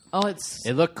 did it? Oh, it's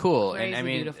It looked cool, and Crazy I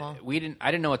mean, beautiful.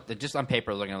 I didn't know what just on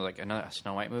paper. I was looking, I was like, another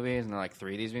Snow White movie, and there are like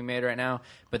 3 of these being made right now.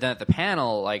 But then at the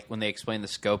panel, like when they explained the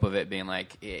scope of it, being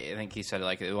like, I think he said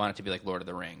like they wanted it to be like Lord of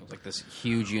the Rings, like this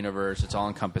huge universe. It's all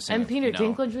encompassing. and Peter you know.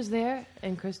 Dinklage was there,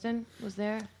 and Kristen was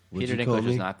there. What'd Peter you call Dinklage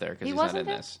was me? not there because He he's not wasn't in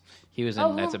there? this. He was in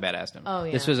Oh, That's who? a Bad Aston. Oh,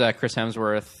 yeah. This was Chris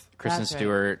Hemsworth, Kristen That's right.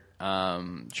 Stewart,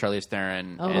 Charlize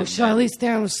Theron. Oh, and, Charlize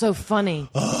Theron was so funny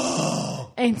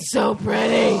and so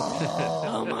pretty.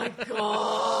 Oh my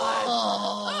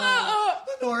god!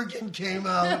 An organ came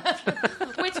out.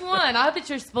 Which one? I bet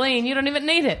your spleen. You don't even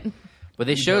need it. But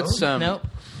they showed don't? some. Nope.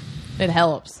 It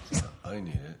helps. I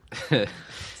need it.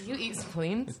 Do you eat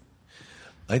spleens?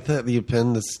 I thought the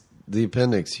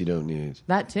appendix you don't need.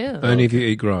 That too. Only if you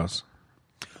eat grass.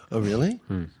 Oh, really?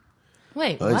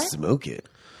 Wait, I what? smoke it.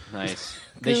 Nice.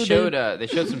 Cool, They showed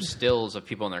some stills of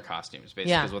people in their costumes.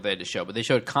 Basically, Yeah. is what they had to show. But they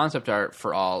showed concept art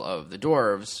for all of the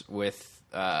dwarves with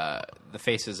the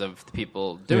faces of the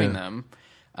people doing them,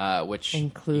 which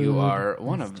Include you are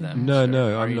one of them. No, sir.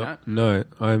 no, Are I'm you not. No,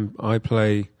 I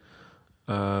play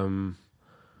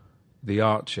the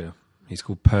archer. He's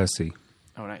called Percy.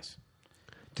 Oh, nice.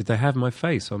 Did they have my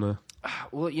face on a?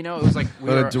 Well, you know, it was like we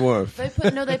On were, a dwarf.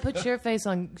 They put your face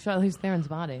on Charlize Theron's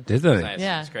body. Did they? Nice.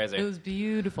 Yeah, It's crazy. It was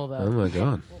beautiful though. Oh my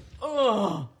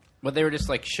god! But they were just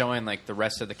like showing like the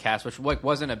rest of the cast, which like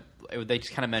wasn't they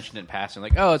just kind of mentioned it in passing,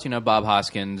 like, oh, it's Bob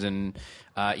Hoskins and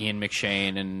Ian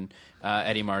McShane and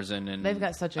Eddie Marsan, and They've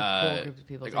got such a cool group of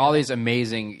people like together. all these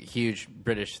amazing, huge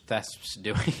British thespians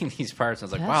doing these parts. And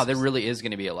I was like, wow, there Thesps? really is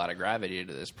going to be a lot of gravity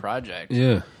to this project.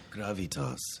 Yeah.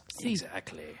 Gravitas.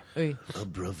 Exactly. Oy. A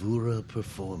bravura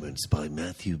performance by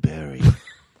Matthew Barry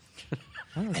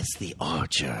as the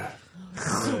archer.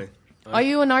 Are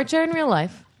you an archer in real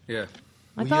life? Yeah.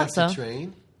 I We thought have so. to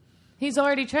train? He's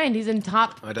already trained. He's in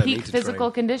top I don't peak need to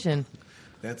physical train. condition.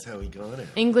 That's how he got it.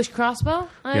 English crossbow,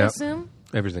 I Yeah. assume.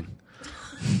 Everything.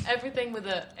 Everything with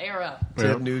an arrow.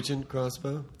 Ted Nugent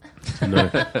crossbow? No.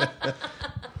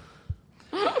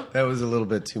 That was a little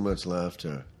bit too much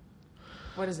laughter.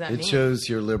 What does that It mean? shows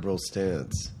your liberal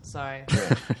stance. Sorry.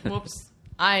 Whoops.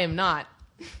 I am not.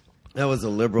 That was a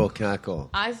liberal cackle.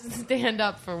 I stand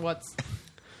up for what's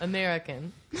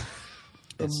American.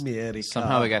 America.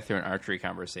 Somehow we got through an archery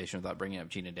conversation without bringing up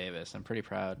Gina Davis. I'm pretty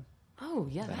proud. Oh,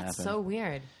 yeah, that's happened. so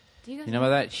weird. Do you guys You know about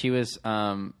that? She was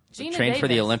trained for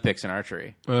the Davis. Olympics in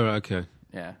archery. Oh, right, okay.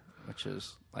 Yeah, which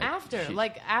is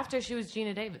like after she was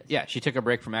Gina Davis. Yeah, she took a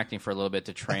break from acting for a little bit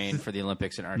to train for the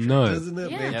Olympics in archery. No. Doesn't that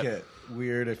Yeah. make it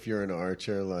weird if you're an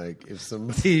archer? Like, if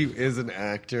somebody is an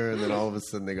actor and then all of a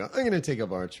sudden they go, I'm going to take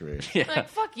up archery. Like,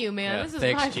 fuck you, man. Yeah, This is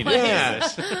thanks, my Gina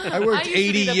place. Davis. I worked I used to be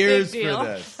 80 the years big for deal.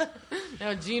 this.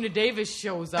 Now Gina Davis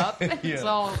shows up. It's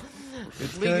all we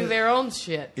kinda- do their own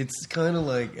shit. It's kind of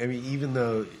like, I mean, even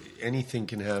though anything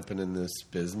can happen in this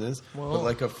business, but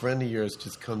like a friend of yours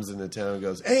just comes into town and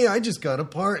goes, hey, I just got a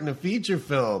part in a feature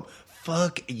film.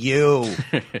 Fuck you.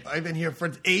 I've been here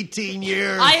for 18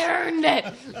 years. I earned it.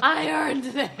 I earned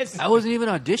this. I wasn't even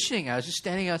auditioning. I was just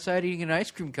standing outside eating an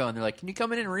ice cream cone. They're like, "Can you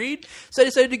come in and read?" So I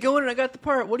decided to go in, and I got the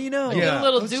part. What do you know? Yeah. a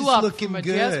little I was just doo-wop looking from a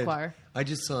good. jazz choir. I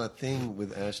just saw a thing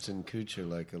with Ashton Kutcher,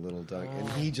 like a little doc, and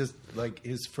he just, like,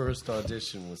 his first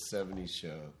audition was 70s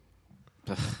Show.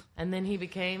 And then he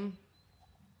became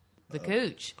the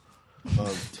Cooch.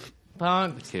 Bumped.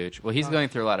 Punked. Cooch. Well, he's going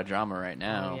through a lot of drama right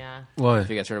now. Oh, yeah. Why? If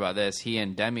you guys heard about this, he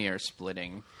and Demi are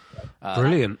splitting.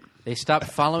 Brilliant. They stopped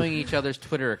following each other's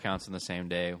Twitter accounts on the same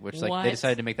day, which like What? they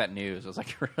decided to make that news. I was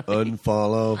like, really?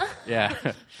 Unfollow. Yeah.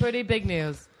 Pretty big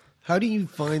news. How do you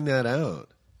find that out?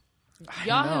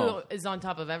 Yahoo know. is on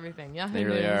top of everything. Yahoo They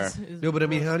really News are. is- No, but I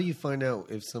mean, how do you find out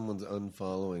if someone's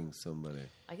unfollowing somebody?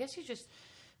 I guess you just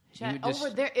chat. You just-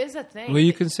 over there is a thing. Well,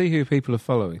 you can see who people are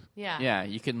following. Yeah. Yeah,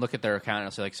 you can look at their account and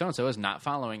it'll say like, so-and-so is not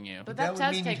following you. But that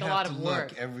does take a lot of work.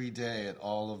 Look every day at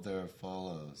all of their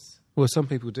follows. Well, some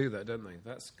people do that, don't they?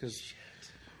 That's because...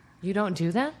 You don't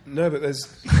do that? No, but there's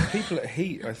people at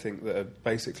Heat, I think, that are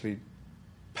basically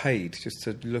paid just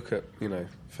to look at,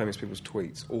 famous people's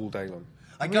tweets all day long.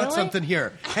 I got Really? something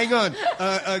here. Hang on.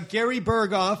 Gary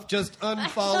Berghoff just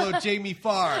unfollowed Jamie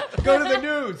Farr. Go to the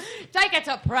news. Take it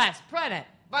to press. Print it.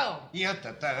 Boom.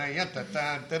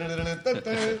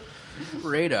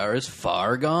 Radar is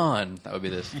far gone. That would be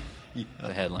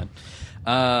the headline.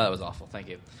 That was awful. Thank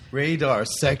you. Radar,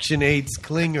 Section 8's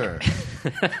Klinger.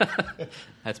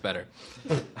 That's better.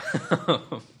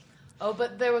 Oh,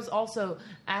 but there was also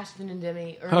Ashton and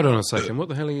Demi. Hold on a second. What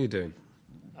the hell are you doing?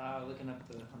 Looking up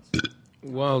the Huntsman.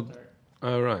 Wild...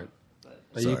 Oh, right.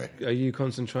 Sorry. Are you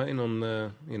concentrating on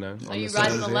the, on Are you the riding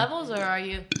sounds the here? levels, or are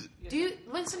you... Do you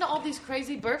listen to all these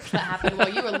crazy burps that happened while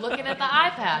you were looking at the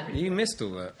iPad? You missed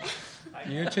all that.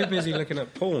 You're too busy looking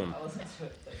at porn.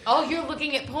 Oh, you're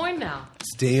looking at porn now.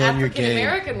 Stay on your African game.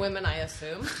 American women, I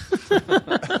assume.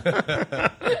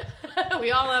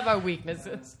 We all have our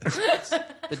weaknesses.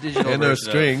 The digital And our version of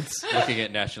strengths. looking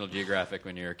at National Geographic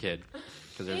when you're a kid.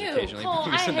 Because there's Ew, occasionally Cole, I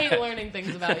boobies in hate that. learning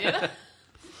things about you.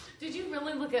 Did you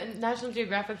really look at National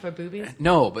Geographic for boobies?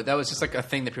 No, but that was just like a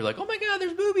thing that people were like, oh my god,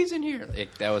 there's boobies in here.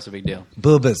 That was a big deal.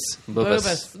 Boobas.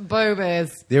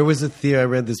 Boobas. There was a theory. I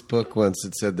read this book once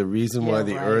that said the reason why Yeah,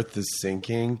 the right. Earth is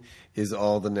sinking is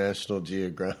all the National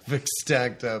Geographic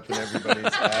stacked up in everybody's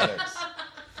attics.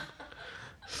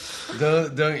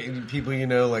 Don't people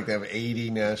like they have 80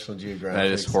 National Geographics? I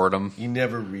just hoard 'em. You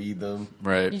never read them,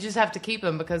 Right. You just have to keep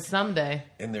them because someday.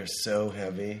 and they're so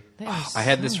heavy. I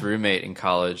had this roommate in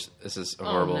college. This is a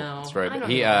horrible no. story, I but don't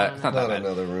he even wanna it's not Not that bad.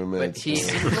 another roommate. But he,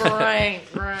 Right.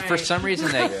 for some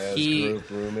reason, that Yes, he group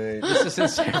roommate. this is in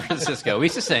San Francisco. We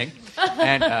used to sing,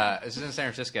 and this is in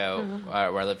San Francisco where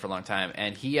I lived for a long time.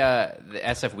 And he, the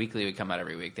SF Weekly would come out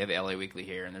every week. They have the LA Weekly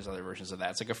here, and there's other versions of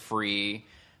that. It's like a free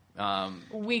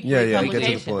Weekly Yeah, get to the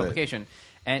publication. point. publication.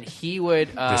 And he would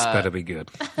This better be good.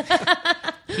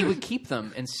 he would keep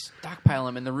them and stockpile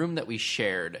them in the room that we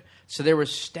shared. So there were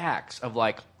stacks of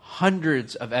like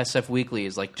hundreds of SF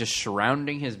Weeklies, like just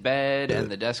surrounding his bed and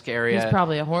the desk area. He's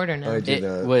probably a hoarder now. I did It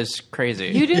that. was crazy.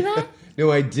 You do that?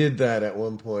 No, I did that at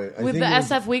one point. I With think the it was-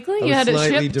 SF Weekly? I You was had it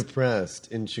slightly shipped?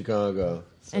 depressed in Chicago.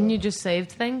 So. And you just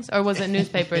saved things? Or was it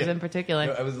newspapers in particular?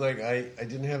 No, I was like, I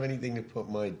didn't have anything to put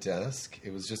my desk.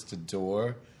 It was just a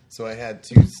door. So I had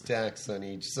 2 stacks on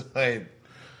each side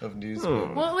of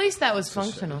newspaper. Well, at least that was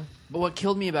functional. But what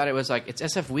killed me about it was like it's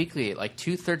SF Weekly. Like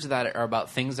 2/3 of that are about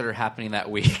things that are happening that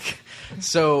week.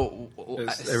 So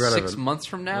It's 6 irrelevant. months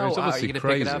from Well, now, it's are you obviously going to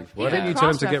crazy. pick it up? Why Yeah. didn't you tell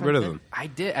him to get rid of Cross-reference them? I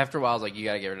did. After a while, I was like, "You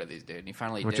got to get rid of these, dude." And he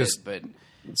finally Or did. just- But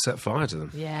Set fire to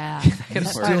them. Yeah. You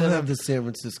still have the San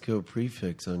Francisco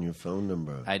prefix on your phone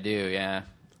number. I do. Yeah,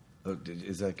 Oh,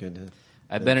 is that good?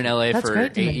 I've been in LA That's for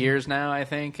great to 8 me. years now, I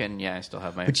think, and yeah, I still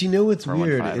have my. But you know what's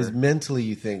 415 weird is mentally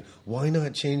you think, why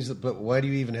not change the? But why do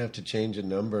you even have to change a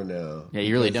number now? Yeah,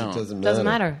 you really Because don't. It doesn't Doesn't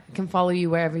matter. It can follow you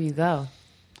wherever you go.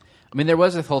 I mean, there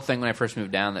was this whole thing when I first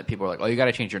moved down that people were like, "Oh, you got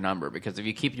to change your number because if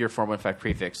you keep your 415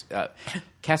 prefix,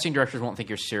 casting directors won't think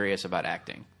you're serious about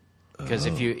acting." Because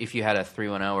if you had a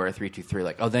 310 or a 323,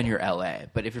 like, oh, then you're LA.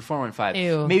 But if you're 415,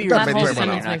 Ew. maybe you're That whole committing,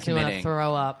 sentence you're not makes me want to committing.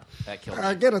 throw up. That kills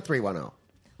me. Get a 310.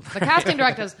 The casting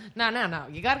directors, no.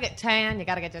 You got to get tan. You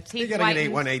got to get your teeth You gotta get whitened.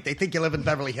 818. They think you live in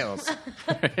Beverly Hills.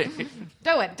 Do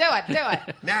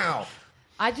it. Now,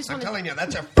 I just I'm want to telling you,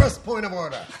 that's your first point of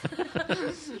order.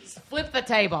 flip the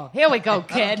table. Here we go, I don't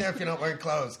kid. care if you're not wearing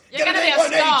clothes. You're Get going to an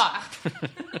be a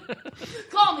 818. star.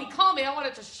 Call me. I want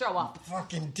it to show up.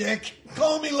 Fucking dick.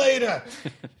 Call me later.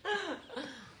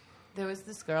 There was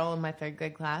this girl in my 3rd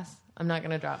grade class. I'm not going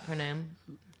to drop her name,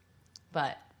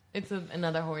 but it's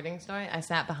another hoarding story. I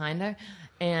sat behind her,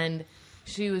 and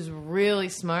she was really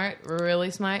smart,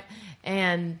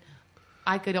 and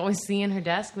I could always see in her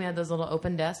desk. We had those little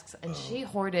open desks, and she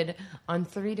hoarded on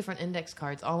 3 different index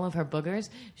cards all of her boogers.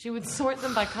 She would sort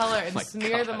them by color and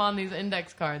smear them on these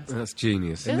index cards. That's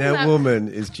genius. And Isn't that that- woman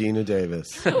is Gina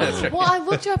Davis. Well, I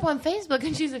looked her up on Facebook,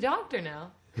 and she's a doctor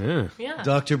now. Yeah. Yeah,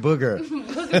 Dr. Booger.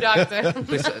 Booger doctor.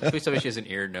 Please tell me she has an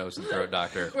ear, nose, and throat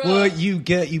doctor. Well, you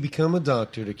become a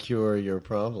doctor to cure your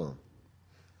problem.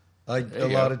 A you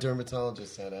lot go. of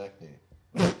dermatologists had acne.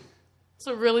 It's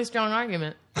a really strong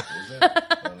argument. Is it?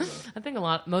 I don't know. I think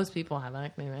most people have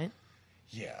acne, right?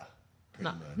 Yeah. pretty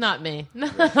much. Not me.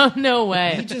 No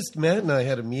way. Matt and I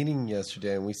had a meeting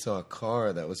yesterday, and we saw a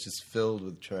car that was just filled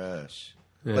with trash.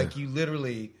 Yeah. Like, you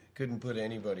literally couldn't put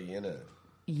anybody in it.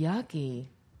 Yucky.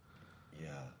 Yeah.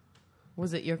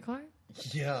 Was it your car?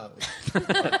 Yeah.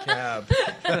 A cab.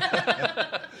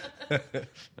 You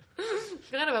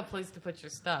gotta have a place to put your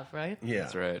stuff, right? Yeah.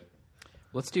 That's right.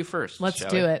 Let's do first. Let's shall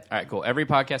do we? it. All right, cool. Every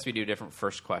podcast we do a different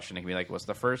first question. It can be like, what's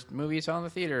the first movie you saw in the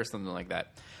theater or something like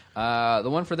that. The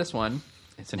one for this one,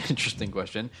 it's an interesting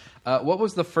question. What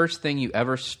was the first thing you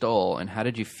ever stole, and how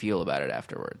did you feel about it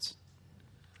afterwards?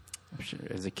 I'm sure,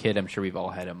 as a kid, I'm sure we've all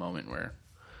had a moment where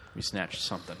we snatched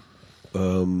something.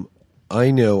 I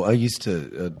know. I used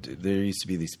to. There used to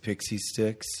be these pixie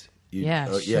sticks. You'd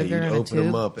sugar you'd in a open them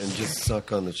tube. up and just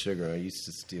suck on the sugar. I used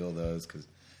to steal those because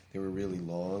they were really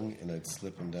long, and I'd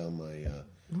slip them down my.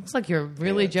 Looks like you're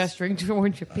really Yes. gesturing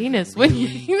towards your penis. When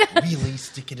you Really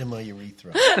stick it in my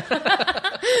urethra.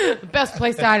 the best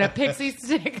place to hide a pixie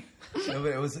stick. No,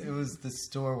 but it was the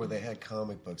store where they had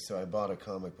comic books, so I bought a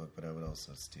comic book, but I would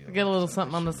also steal. Get a little So I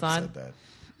something on the shouldn't have side. Said that.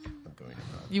 I'm going to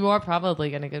hell. You are probably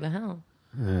going to go to hell.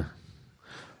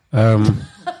 I'll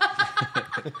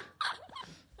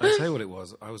tell you what it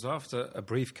was. I was after a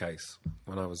briefcase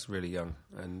when I was really young,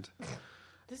 and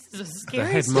This is a the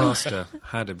scary story. headmaster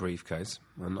had a briefcase,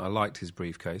 and I liked his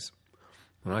briefcase,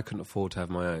 and I couldn't afford to have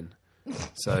my own.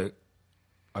 So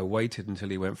I waited until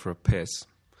he went for a piss,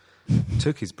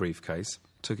 took his briefcase,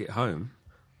 took it home,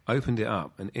 opened it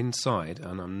up, and inside,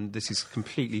 and this is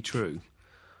completely true,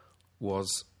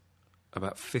 was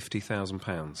about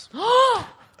 £50,000.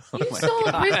 You stole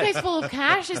a briefcase full of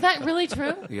cash? Is that really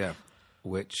true? Yeah,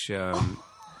 which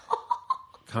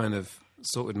kind of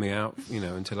sorted me out,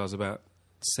 until I was about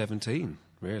 17,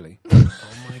 really. Oh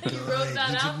my god! that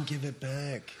He up? didn't give it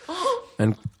back.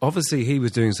 And obviously he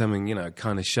was doing something,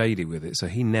 kind of shady with it, so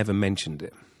he never mentioned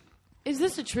it. Is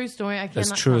this a true story? I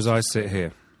cannot As true as tell. I sit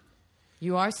here.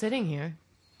 You are sitting here.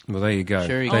 Well, there you go.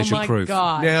 Sure you There's oh your my proof.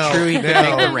 God. Now, True, he could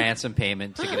make the ransom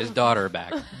payment to get his daughter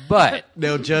back. But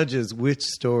now, judges, which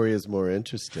story is more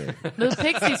interesting? The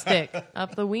pixie stick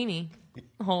up the weenie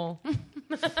hole.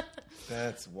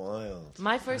 That's wild.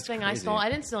 My first thing I crazy. stole, I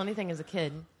didn't steal anything as a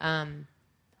kid. I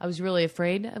was really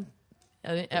afraid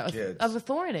kids. of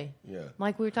authority. Yeah.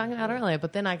 Like we were talking about earlier.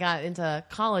 But then I got into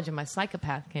college and my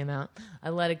psychopath came out.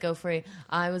 I let it go free.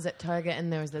 I was at Target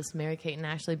and there was this Mary-Kate and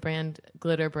Ashley brand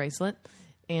glitter bracelet.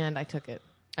 And I took it.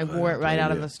 I wore it right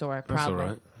out of the store. That's Proudly. all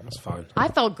right. That's fine. I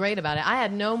felt great about it. I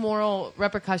had no moral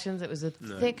repercussions. It was a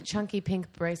thick, chunky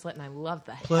pink bracelet, and I loved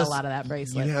the hell out of that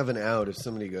bracelet. You have an out if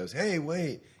somebody goes, "Hey,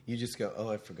 wait!" You just go, "Oh,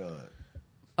 I forgot."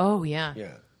 Oh, yeah.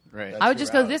 Yeah, right. I would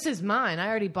just go, your out. this is mine. I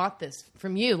already bought this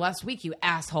from you last week, you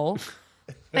asshole.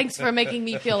 Thanks for making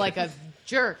me feel like a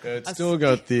jerk. It's A still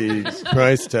got the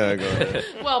price tag on it,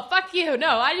 Well, fuck you.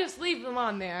 No, I just leave them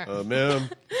on there. ma'am.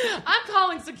 I'm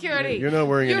calling security. You're not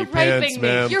wearing You're any raping pants, me.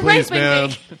 ma'am. You're Please,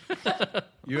 raping ma'am. me.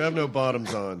 You have no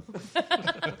bottoms on.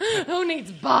 Who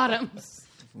needs bottoms?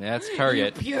 That's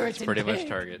Target. You Puritan It's pretty much pig.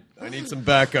 Target. I need some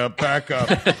backup. Backup.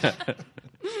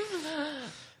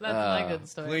 That's my good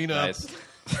story. Clean up. Nice.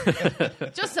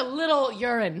 Just a little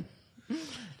urine.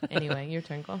 Anyway, your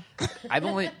turn, Cole. I've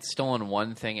only stolen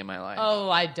one thing in my life. Oh,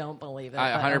 I don't believe it.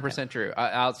 but 100% true.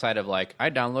 Outside of I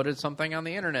downloaded something on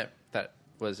the internet that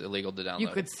was illegal to download. You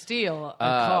could steal a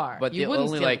car, but you the wouldn't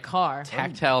only steal a like car.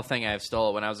 tactile thing I've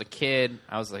stole when I was a kid,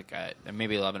 I was like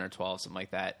maybe 11 or 12, something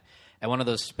like that. At one of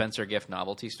those Spencer Gift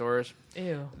novelty stores,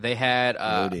 Ew. they had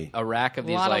a rack of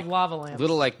these lot like of lava lamps.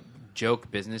 little like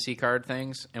joke businessy card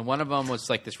things, and one of them was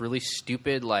like this really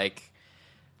stupid like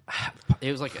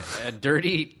it was like a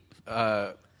dirty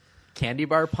candy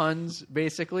bar puns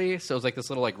basically. So it was like this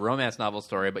little like romance novel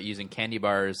story, but using candy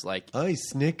bars like I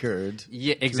snickered.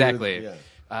 yeah, exactly.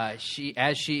 Yeah.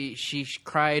 She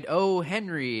cried, "Oh,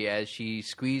 Henry!" as she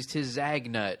squeezed his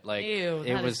zag nut. Like Ew,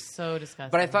 it that was is so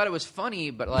disgusting. But I thought it was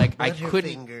funny. But like I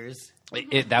couldn't. Fingers.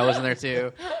 That was in there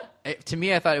too. To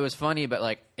me, I thought it was funny, but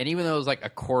like, and even though it was like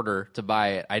 $0.25 to buy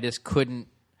it, I just couldn't.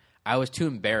 I was too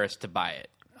embarrassed to buy it.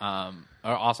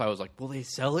 Or also, I was like, "Will they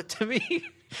sell it to me?"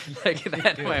 Like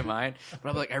that in my mind. But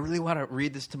I'm like, I really want to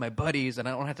read this to my buddies, and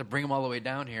I don't have to bring them all the way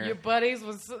down here. your buddies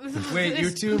was Wait, you're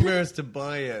too embarrassed to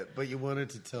buy it, but you wanted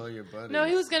to tell your buddies. No,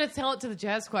 he was going to tell it to the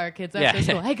jazz choir kids Yeah. after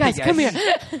school. Hey guys, come here.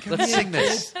 Let's sing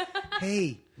this.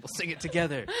 Hey, We'll sing it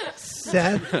together.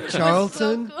 Seth,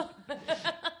 Charlton,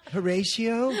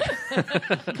 Horatio,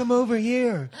 come over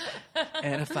here.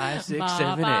 And a 5, 6, Ba,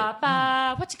 7, 8. ba,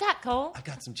 ba. What you got, Cole? I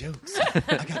got some jokes.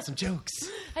 I got some jokes.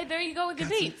 Hey, there you go with your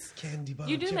Got some beats. Candy bar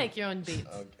You do jokes. make your own beats.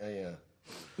 Yeah.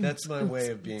 That's my way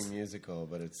of being musical,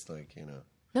 but it's like,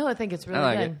 No, I think it's really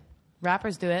like good. it.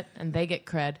 Rappers do it, and they get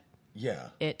credit. yeah.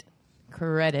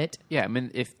 Yeah, I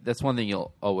mean, if that's one thing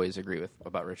you'll always agree with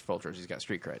about Rich Fulcher is he's got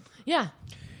street cred. Yeah,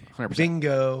 100%.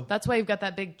 Bingo. that's why you've got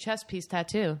that big chest piece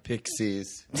tattoo.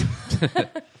 Pixies.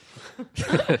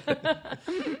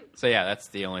 So yeah, that's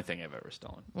the only thing I've ever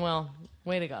stolen. Well,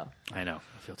 way to go. I know.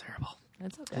 I feel terrible.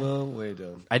 That's okay. Well, way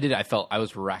done. I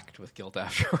was racked with guilt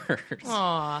afterwards.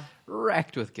 Aw,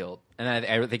 Racked with guilt. And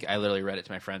I think I literally read it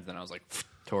to my friends, and I was like,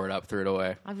 tore it up, threw it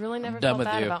away. I've really never done felt with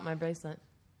bad you. about my bracelet.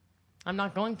 I'm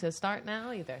not going to start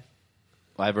now either.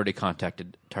 Well, I've already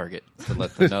contacted Target to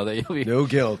let them know that you'll be No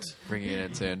guilt. bringing it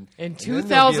in soon. In And then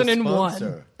there'll be a 2001.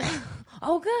 sponsor.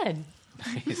 Oh, good.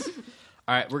 Nice.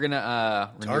 All right, we're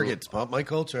gonna Target's pop my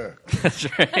culture. That's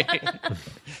right.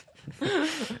 I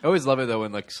always love it though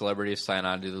when like celebrities sign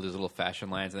on to those little fashion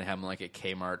lines and they have them like at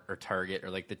Kmart or Target or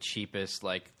like the cheapest,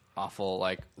 like awful,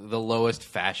 like the lowest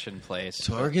fashion place.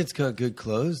 Target's got good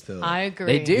clothes, though. I agree.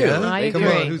 They do. Yeah? I They Come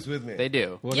agree. on, who's with me? They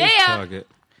do. What is Yeah. Target?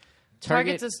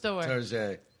 Target's a store.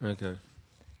 Target. Okay.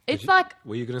 It's like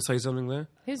Were you going to say something there?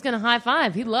 he's going to high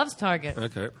five. He loves Target.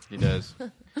 Okay. He does.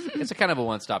 It's a kind of a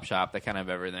one-stop shop. They kind of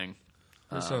have everything.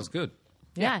 That sounds good.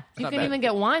 Yeah, you not can bad. even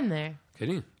get wine there. Can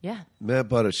you? Yeah. Matt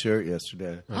bought a shirt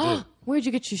yesterday. Where'd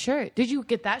you get your shirt? Did you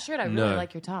get that shirt? I really No.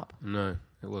 like your top. No,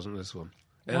 it wasn't this one.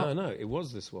 Yeah, no, it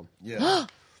was this one. Yeah.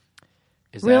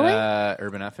 Is Really? that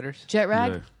Urban Outfitters? Jet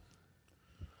Rag? No.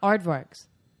 Aardvarks.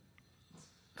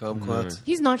 Kumquats.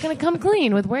 He's not going to come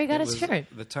clean with where he got It his was shirt.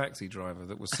 the taxi driver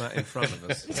that was sat in front of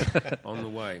us on the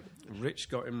way. Rich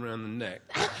got him round the neck,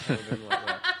 held him like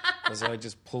that, as I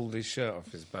just pulled his shirt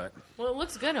off his back. Well, it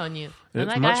looks good on you. It And looked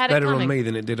that guy much had it better on coming. me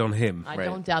than it did on him. I Right.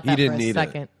 don't doubt He that didn't for a need it.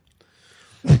 second.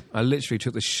 I literally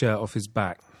took the shirt off his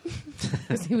back.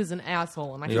 Because he was an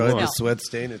asshole, and I Drawing could the tell. sweat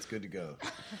stain, it's good to go.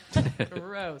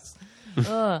 Gross.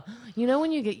 Ugh. You know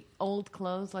when you get old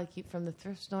clothes like you, from the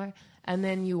thrift store, and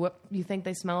then you think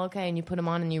they smell okay, and you put them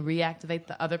on, and you reactivate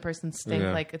the other person's stink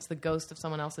Yeah. like it's the ghost of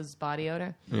someone else's body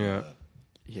odor? Yeah.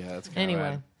 Yeah, that's kind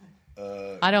Anyway,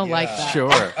 of I don't like that. Sure.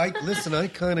 Listen, I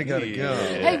kind of got to go.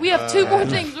 Hey, we have two more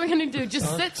things we're gonna do. Just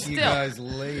Talk sit to you still. guys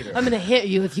later. I'm gonna hit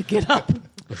you if you get up.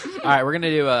 All right, we're going to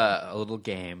do a little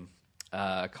game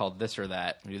called This or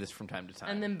That. We do this from time to time.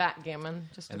 And then backgammon.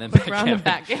 Just a And then quick round of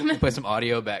backgammon. Play some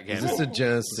audio backgammon. Is this a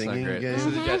jazz This is not singing great. game? This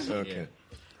is a jazz singing Okay. game.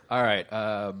 All right.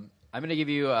 I'm going to give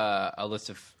you a list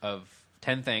of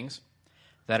 10 things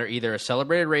that are either a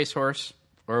celebrated racehorse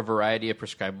or a variety of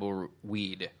prescribable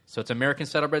weed. So it's American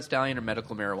Saddlebred Stallion or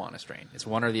medical marijuana strain. It's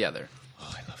one or the other.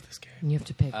 Oh, I love this game. You have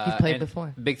to pick. You've played And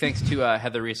before. Big thanks to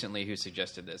Heather recently who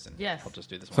suggested this and Yes. helped us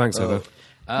do this one. Thanks, Heather.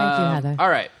 Thank you, Heather. All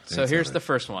right. So Thanks, here's Heather. the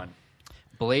first one.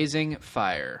 Blazing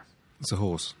Fire. It's a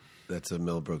horse. That's a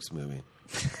Mel Brooks movie.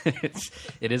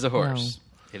 It is a horse.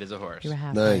 It is a horse. You were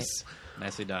half Nice.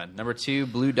 Nicely done. Number 2,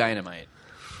 Blue Dynamite.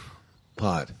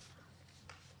 Pot. right.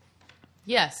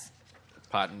 Yes.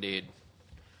 Pot indeed.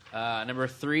 Number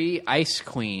 3, Ice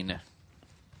Queen.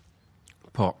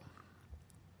 Pot.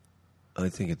 I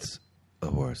think it's a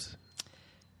horse.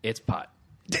 It's pot.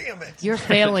 Damn it. You're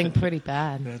failing pretty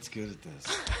bad. Matt's good at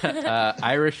this.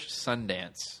 Irish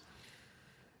Sundance.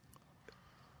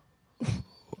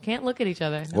 Can't look at each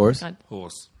other. No, Horse? God.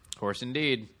 Horse. Horse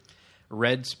indeed.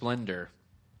 Red Splendor.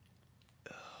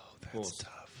 That's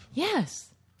tough. Yes.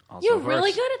 Also You're horse.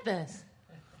 really good at this.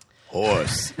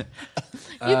 Horse. You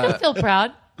can feel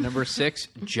proud. Number 6,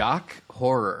 jock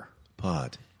horror.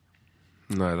 Pod.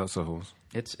 No, that's a horse.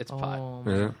 It's pot.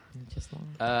 Yeah. Just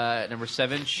long. Number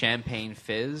 7, champagne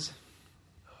fizz.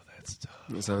 That's tough.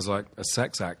 It sounds like a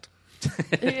sex act.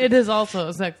 It is also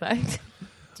a sex act.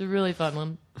 It's a really fun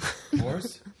one.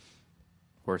 Horse?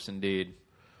 Horse indeed.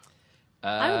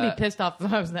 I would be pissed off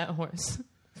if I was that horse.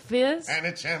 Fizz? And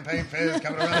it's champagne fizz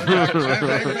coming around the dark.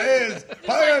 Champagne fizz.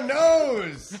 Fire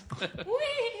nose.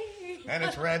 Whee! And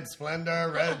it's red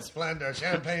splendor,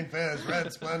 champagne fizz,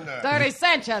 red splendor. Dirty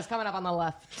Sanchez coming up on the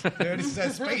left. There it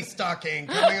says space stocking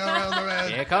coming around the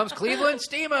red. Here comes Cleveland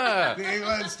Steamer.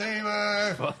 Cleveland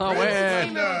steamer. Oh, red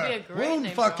win. That would be a splendor. great Wound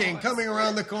name for fucking a horse. coming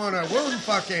around the corner. Wound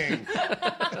fucking.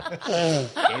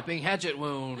 Gaping hatchet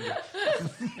wound.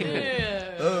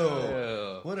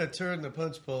 Oh, what a turn in the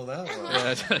punch bowl that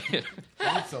was.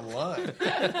 That's a lot.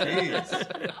 Jeez.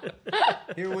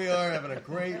 Here we are having a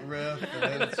great riff. And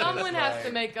then it's Someone just has like,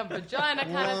 to make a vagina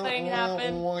kind of thing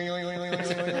happen.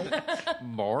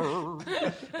 More. No,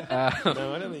 I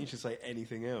don't think you should say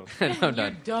anything else. No, You're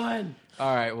done. done.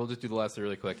 All right, we'll just do the last three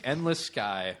really quick. Endless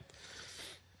Sky.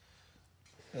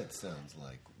 That sounds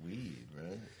like weed,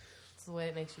 right? That's the way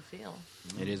it makes you feel.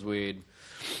 It is weed.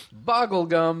 Boggle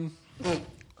gum. And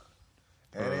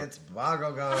it's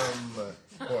boggle gum.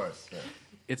 Of course. Yeah.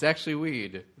 It's actually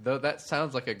weed, though that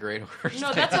sounds like a great horse.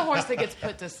 No, that's a horse that gets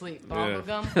put to sleep.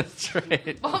 Bogglegum. That's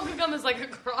right. Bogglegum is like a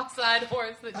cross-eyed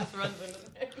horse that just runs into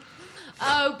me.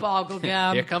 Oh,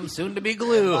 Bogglegum. Here comes soon to be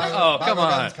glue. Oh, come Boggle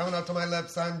on. gum's coming up to my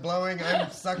lips. I'm blowing.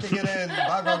 I'm sucking it in.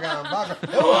 Boggle gum.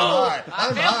 Oh,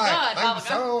 I'm high. I'm feel high. good, I'm Bogglegum.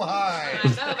 so high.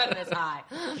 I've never been this high.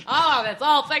 Oh, that's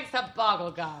all thanks to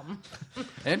Bogglegum.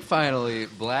 And finally,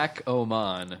 Black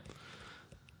Oman.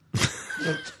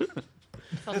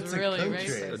 Sounds a really country.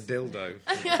 A racist. dildo.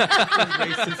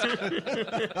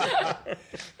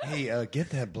 Hey, get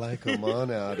that Black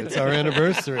Oman out. It's our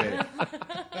anniversary.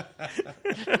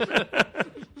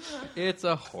 It's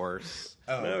a horse.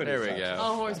 Oh, There we A go.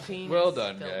 horse penis. Well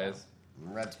done, Still guys.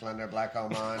 Red Splendor, Black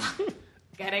Oman.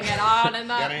 Getting it on in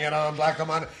the... Getting it on Black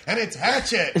Oman. And it's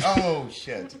Hatchet. Oh,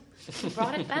 shit. You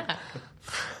brought it back.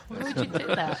 Why would you do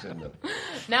that?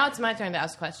 Now it's my turn to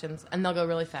ask questions, and they'll go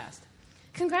really fast.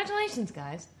 Congratulations,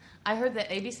 guys. I heard that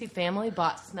ABC Family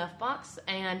bought Snuffbox,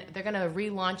 and they're going to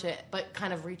relaunch it, but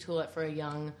kind of retool it for a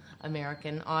young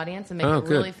American audience and make it good.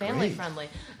 really family-friendly.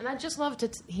 And I'd just love to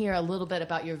hear a little bit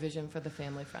about your vision for the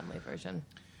family-friendly version.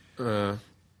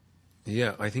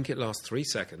 Yeah, I think it lasts 3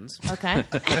 seconds. Okay?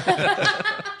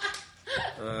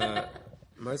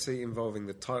 Mostly involving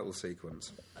the title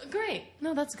sequence. Great.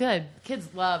 No, that's good. Kids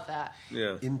love that.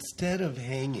 Yeah. Instead of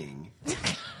hanging,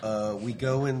 we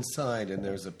go inside and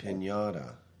there's a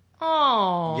piñata.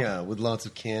 Oh. Yeah, with lots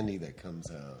of candy that comes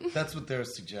out. That's what their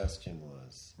suggestion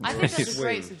was. I think that's a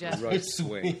great Swing. suggestion. Right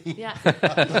swing. Yeah.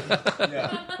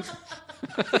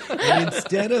 And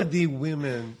instead of the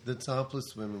women, the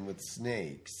topless women with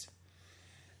snakes,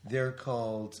 they're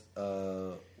called, what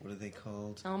are they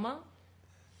called? Elmo?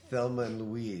 Thelma and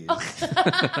Louise.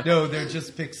 No, they're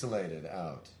just pixelated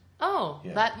out. Oh,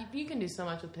 Yeah. that you can do so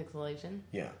much with pixelation.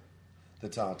 Yeah. The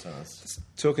Tatas.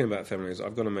 Talking about families,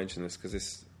 I've got to mention this because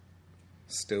this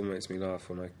still makes me laugh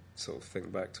when I sort of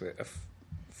think back to it. A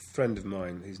friend of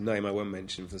mine, whose name I won't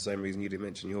mention for the same reason you didn't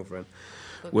mention your friend,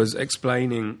 was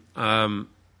explaining Thelma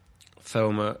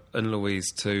and Louise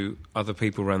to other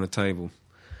people around the table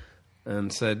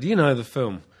and said, you know the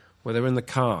film where they're in the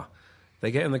car. They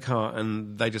get in the car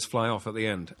and they just fly off at the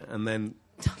end and then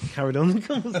carried on the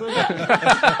conversation.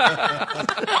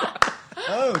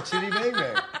 Oh, Chitty Bang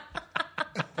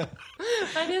Bang.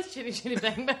 That is Chitty Chitty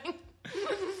Bang Bang.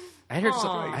 I had heard,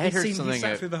 I had heard He something.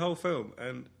 sat through the whole film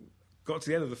and got to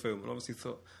the end of the film and obviously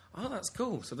thought, oh, that's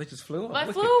cool. So they just flew off. I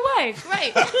Wicked. flew away.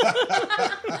 Great.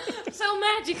 So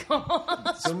magical.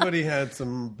 Somebody had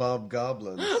some Bob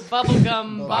Goblins.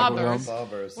 Bubblegum bobbers.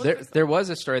 Bobbers. There was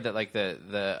a story that like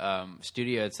the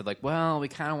studio had said like, well, we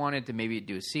kind of wanted to maybe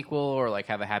do a sequel or like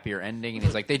have a happier ending, and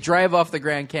he's like, they drive off the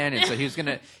Grand Canyon, so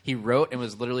he wrote and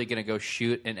was literally gonna go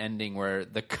shoot an ending where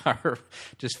the car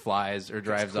just flies or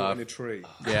drives Caught off. in a tree.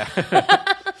 Yeah.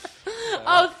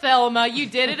 Oh, Thelma, you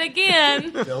did it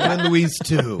again. Thelma and Louise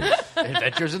too.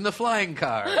 Adventures in the Flying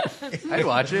Car. I'd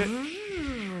watch it.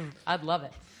 I'd love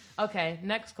it. Okay,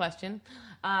 next question.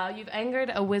 You've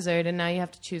angered a wizard, and now you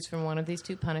have to choose from one of these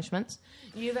two punishments.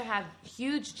 You either have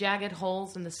huge, jagged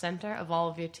holes in the center of all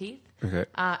of your teeth. Okay.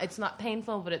 It's not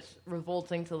painful, but it's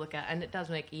revolting to look at, and it does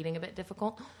make eating a bit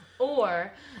difficult.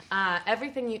 Or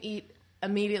everything you eat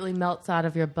immediately melts out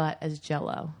of your butt as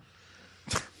Jell-O.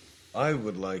 I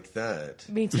would like that.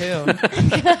 Me too.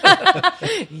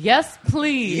 Yes,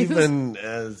 please. Even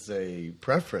as a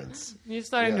preference. You're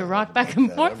starting to Yeah, rock I back like and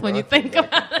that. forth I'm when you rocking think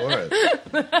back about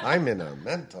and forth. I'm in a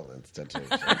mental institution.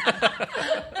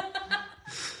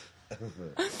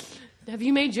 Have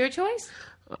you made your choice?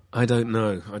 I don't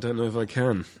know. I don't know if I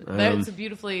can. That's a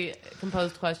beautifully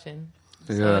composed question.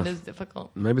 So Yeah. it is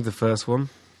difficult. Maybe the first one.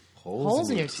 Holes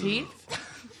in your teeth?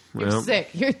 You're Well, sick.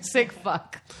 You're a sick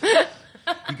fuck.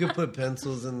 You could put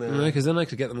pencils in there. no, because then I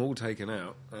could get them all taken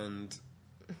out and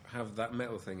have that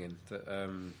metal thing in that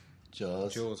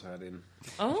Jaws. had in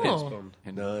James Oh, Bond.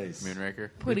 And Nice. Moonraker.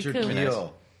 pretty Richard cool.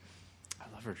 Kiel. I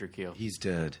love Richard Kiel. He's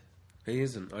dead. He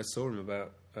isn't. I saw him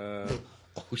about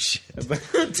Oh, shit. 2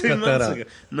 Cut that months out. ago.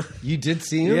 No, You did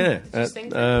see him? yeah,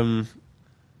 sing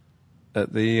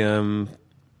at the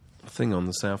thing on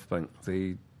the South Bank,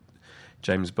 the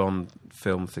James Bond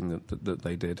film thing that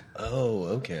they did. Oh,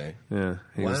 okay. Yeah,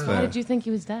 he was Wow. Why there. did you think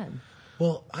he was dead?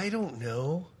 Well, I don't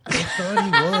know. I thought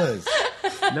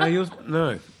he was.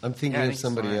 No. I'm thinking Yeah, of he's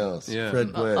somebody fine. else. Yeah.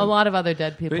 Fred Gwynne. A lot of other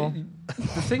dead But people.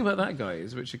 the thing about that guy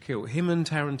is Richard Kiel. Him and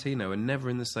Tarantino are never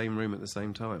in the same room at the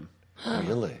same time.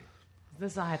 Really? Is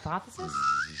this a hypothesis?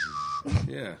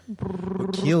 Yeah.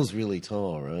 But Keel's really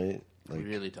tall, right? Like,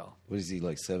 Really tall. what is he,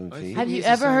 like 7 I feet? think Have you he's the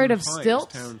ever same heard of height as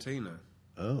stilts? Tarantino.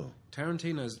 Oh.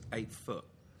 Tarantino's 8 foot.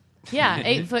 Yeah,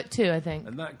 8'2", I think.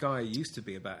 And that guy used to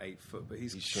be about 8 foot, but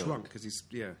he's shrunk because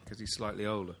he's slightly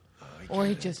older. Or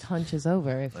he just hunches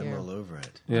over if I'm you're... all over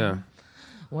it. Yeah,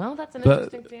 Well, that's an but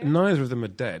interesting theory. neither of them are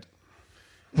dead.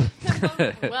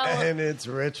 Well, And it's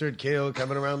Richard Keel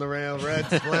coming around the rail. Red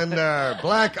Splendor.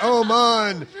 Black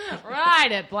Oman.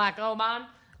 right at Black Oman.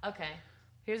 Okay,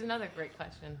 here's another great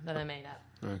question that I made up.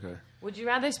 Okay. Would you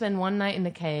rather spend one night in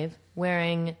the cave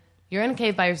wearing... You're in a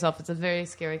cave by yourself. It's a very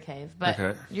scary cave, but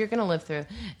Okay. you're going to live through.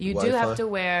 You do Wi-Fi? have to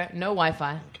wear... No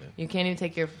Wi-Fi. You can't even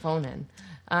take your phone in.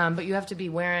 But you have to be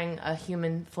wearing a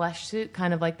human flesh suit,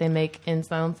 kind of like they make in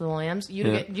Silence of the Lambs. You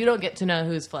don't get to know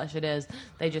whose flesh it is.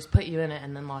 They just put you in it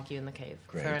and then lock you in the cave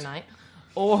for a Great. night.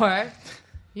 Or...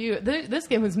 this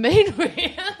game was made for you.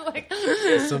 Like,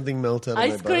 Something melt out of my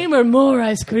ice butt. cream or more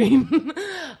ice cream.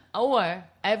 Or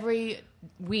every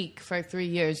week for 3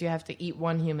 years, you have to eat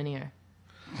one human ear.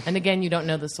 And again, you don't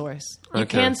know the source. You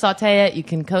Okay. can saute it. You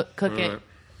can cook it.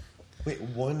 Wait,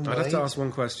 one I'd night? have to ask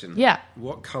one question. Yeah.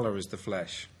 What colour is the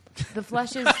flesh? The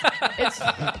flesh is... It's...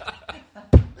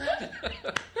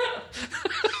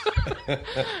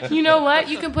 You know what?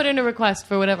 You can put in a request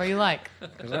for whatever you like.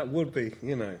 'Cause that would be,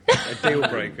 a deal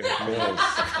breaker.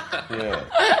 Yeah.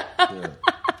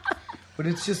 But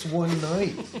it's just one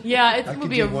night. Yeah, it I would could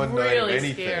be a do one night of really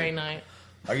anything. scary night.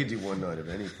 I could do one night of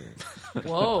anything.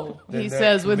 Whoa, he that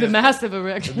says with a myth- massive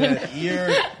erection. That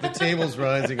ear, the table's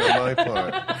rising on my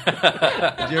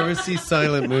part. Did you ever see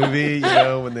Silent Movie?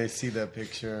 When they see that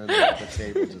picture and the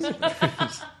table just.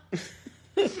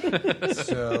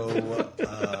 So,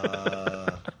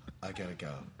 I gotta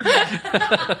go.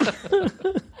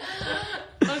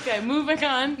 Okay, moving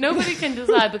on. Nobody can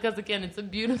decide because, again, it's a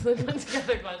beautifully put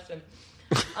together question.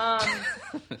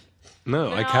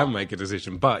 No, I Now- can make a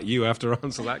decision, but you have to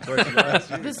answer that question.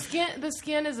 The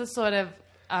skin is a sort of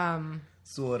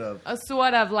Sort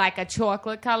of. like a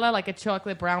chocolate color, like a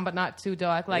chocolate brown, but not too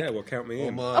dark. Like, yeah, well, count me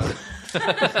in. Oman.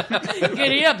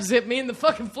 giddy up, zip me in the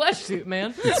fucking flesh suit,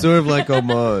 man. It's sort of like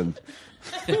Oman.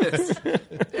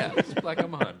 Yeah, it's Black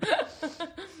Oman.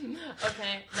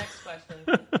 Okay, next question.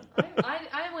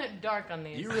 I went dark on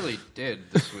these. You really did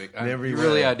this week. Never You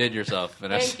really read. outdid yourself,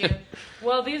 Vanessa. Thank you.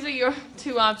 Well, these are your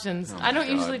two options. I don't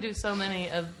God. usually do so many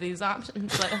of these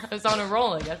options, but I was on a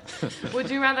roll, I guess. Would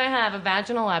you rather have a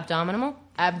vaginal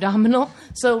abdominal?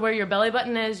 So where your belly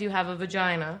button is, you have a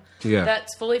vagina. Yeah.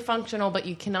 That's fully functional, but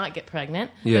you cannot get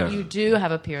pregnant. Yeah. But you do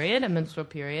have a period, a menstrual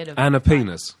period. And a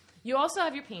penis, You also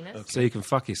have your penis. so you can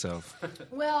fuck yourself.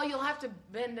 Well, you'll have to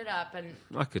bend it up and...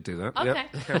 I could do that. Okay.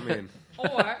 Yep, count me in.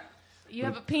 Or you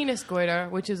have a penis goiter,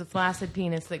 which is a flaccid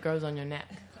penis that grows on your neck.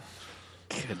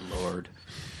 Good Lord.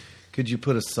 Could you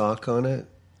put a sock on it?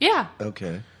 Yeah.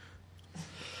 Okay.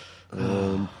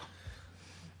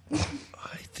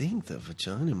 I think the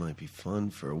vagina might be fun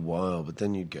for a while, but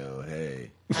then you'd go,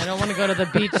 hey, I don't want to go to the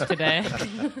beach today.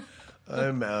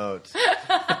 I'm out.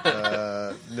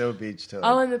 No beach tone.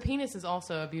 Oh, and the penis is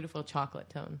also a beautiful chocolate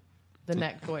tone. The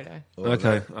neck goiter.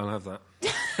 Okay, I'll have that.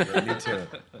 Yeah, me too.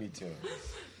 Me too.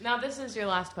 Now, this is your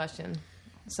last question.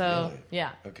 So, Really?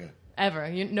 yeah. Okay. Ever.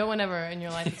 No one ever in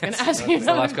your life is going to ask you It's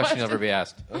the another last question you'll ever be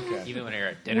asked. Okay. Even when you're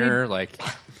at dinner, like,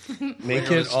 Make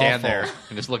you'll it stand awful. there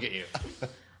and just look at you.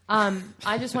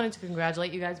 I just wanted to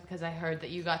congratulate you guys because I heard that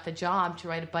you got the job to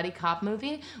write a buddy cop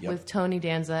movie with Tony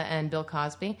Danza and Bill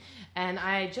Cosby, and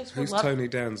I just would Who's love... Tony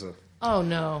Danza? Oh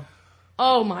no!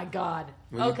 Oh my God!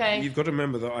 Well, okay, you've got to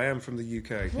remember that I am from the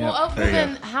UK. well,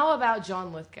 then how about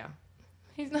John Lithgow?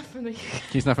 He's not from the UK.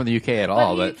 He's not from the UK at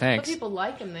all, but thanks. But people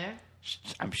like him there.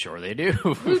 I'm sure they do.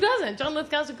 Who doesn't? John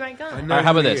Lithgow's a great guy. I know All right,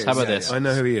 how who about he this? is. How about this? I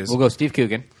know who he is. We'll go Steve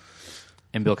Coogan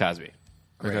and Bill Cosby.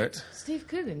 Okay. Steve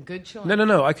Coogan, good choice.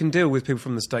 No. I can deal with people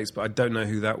from the States, but I don't know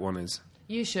who that one is.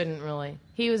 You shouldn't really.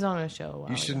 He was on a show a while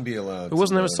You shouldn't be allowed. But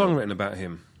wasn't there a song written about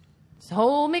him?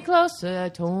 Hold me closer,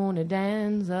 Tony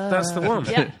Danza. That's the one.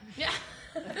 Yeah. Yeah.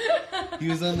 He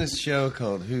was on this show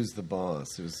called Who's the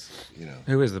Boss? It was,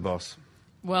 Who is the boss?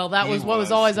 Well, that He was what was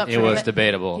was. always up for It was debate.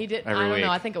 debatable He did. every I don't week.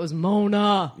 know. I think it was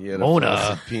Mona. he had a Mona.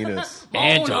 flaccid penis.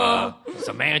 Angela,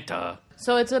 Samantha.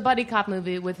 So it's a buddy cop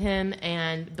movie with him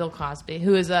and Bill Cosby,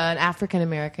 who is an African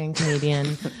American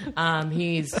comedian.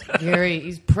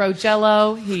 He's pro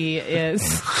Jello. He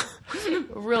is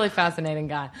a really fascinating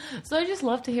guy. So I just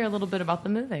love to hear a little bit about the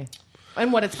movie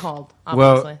and what it's called.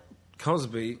 Obviously, Well,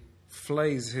 Cosby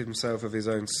flays himself of his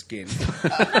own skin,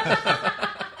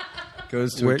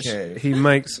 Goes to which a cave.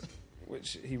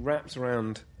 he wraps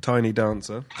around Tiny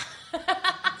Dancer,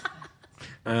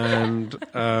 and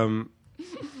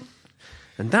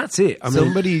that's it. I mean,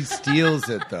 Somebody steals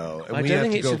it, though. And I we don't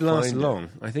have think to it go should last find long.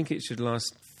 I think it should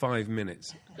last 5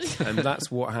 minutes, and that's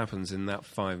what happens in that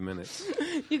 5 minutes.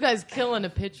 you guys killing a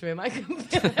pitch room. I can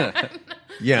feel it.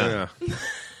 Yeah.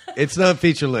 It's not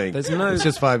feature length. It's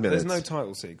just 5 minutes. There's no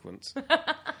title sequence.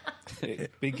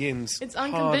 It begins It's hard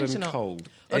and unconventional. cold.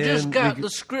 I just got the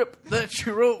script that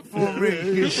you wrote for me.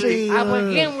 You see, I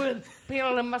begin with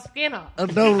peeling my skin off. I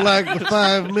don't like the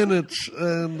 5 minutes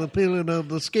and the peeling of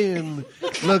the skin.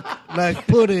 Looks like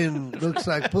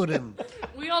pudding.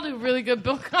 We all do really good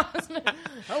Bill Cosby.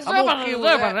 I'm okay with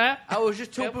that. I was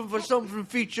just hoping for something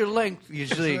feature length,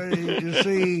 usually. You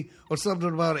see, or something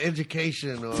about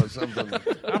education or something.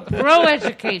 Pro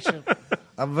education.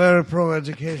 I'm very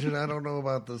pro-education. I don't know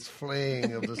about this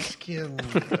flaying of the skin.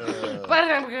 But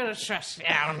I'm going to stress you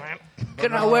out, man.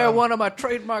 Can I wear one of my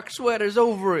trademark sweaters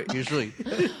over it, usually?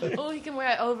 Oh, he can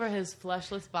wear it over his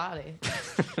fleshless body.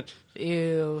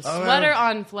 Ew. Sweater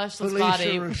on fleshless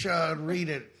body. Felicia Rashad, read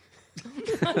it.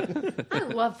 I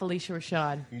love Felicia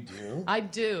Rashad. You do? I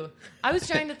do. I was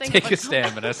trying to think Take of a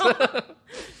stand, Vanessa.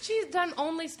 She's done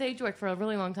only stage work for a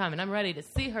really long time, and I'm ready to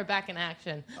see her back in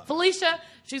action. Felicia,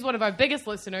 she's one of our biggest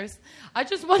listeners. I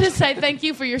just want to say thank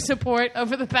you for your support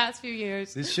over the past few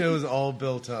years. This show is all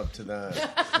built up to that.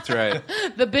 That's right.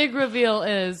 The big reveal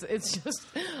is it's just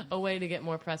a way to get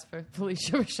more press for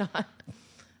Felicia Rashad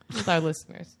with our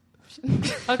listeners.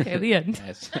 Okay, the end.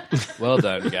 Yes. Well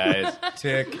done, guys.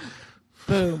 Tick.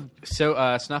 Boom. So,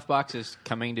 Snuffbox is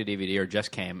coming to DVD, or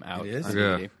just came out It is? on Yeah.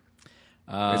 DVD.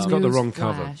 It's got the wrong Newsflash.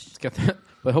 cover. It's got the-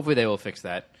 but hopefully they will fix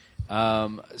that. So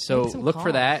Make some look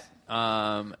for calls. that.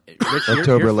 Rich,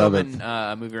 October you're 11th. filming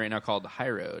a movie right now called High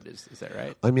Road. Is that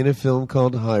right? I'm in a film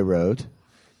called High Road.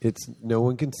 No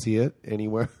one can see it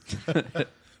anywhere. But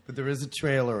there is a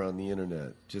trailer on the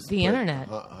internet. Just The put internet?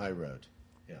 High Road.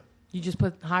 Yeah. You just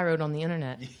put High Road on the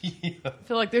internet. I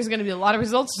feel like there's going to be a lot of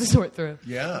results to sort through.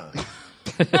 Yeah.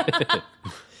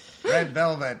 Red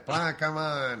Velvet. Come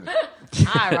on.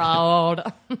 High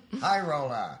Road. High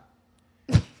Roller.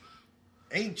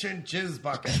 Ancient Jizz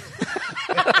Bucket.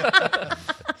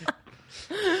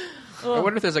 I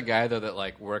wonder if there's a guy though that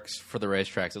like works for the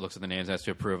racetracks that looks at the names and has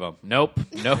to approve them. Nope.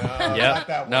 Yep. not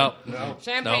that one. Nope. No.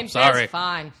 Champagne Nope, sorry. Fizz,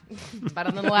 fine.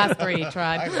 Better than the last three you I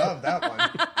tried. love that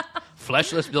one.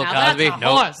 Fleshless Bill Now that's Cosby. a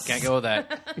Nope. horse. Can't go with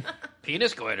that.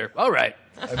 Penis goiter. All right.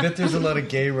 I bet there's a lot of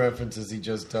gay references he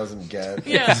just doesn't get.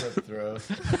 Yeah. Throw.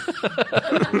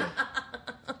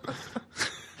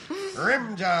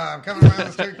 Rim job coming around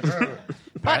the street crew.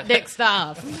 Butt dick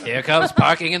stuff. Here comes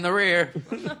parking in the rear.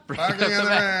 Parking in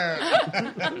the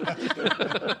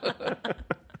rear.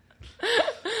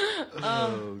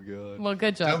 Oh, God. Well,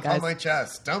 good job, Dump guys. on my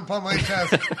chest. Dump on my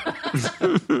chest.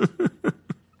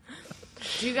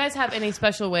 Do you guys have any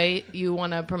special way you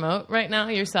want to promote right now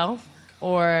yourself?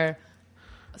 Or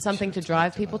something to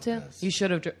drive people to? You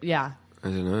should have... Yeah. I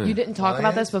don't know. You didn't talk Buy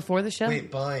about it? this before the show? Wait,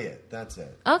 buy it. That's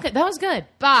it. Okay, that was good.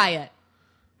 Buy it.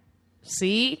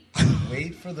 See?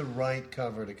 Wait for the right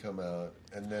cover to come out,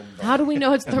 and then buy How do we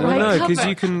know it's the right No, cover? because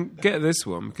you can get this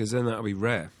one, because then that'll be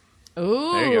rare.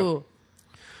 Ooh. There you go.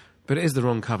 But it is the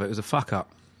wrong cover. It was a fuck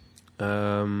up.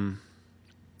 That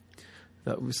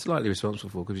was slightly responsible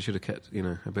for, because we should have kept,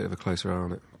 a bit of a closer eye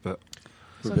on it. But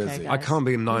It's okay, busy. guys. I can't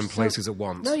be in 9 You're so- places at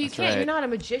once. No, you can't. right. You're not a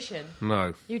magician.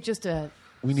 No. You're just a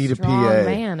We need strong a PA.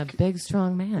 man, a big,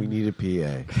 strong man. We need a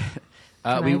PA. We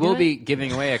I will do be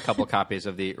giving away a couple copies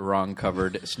of the wrong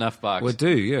covered snuff box. We'll do,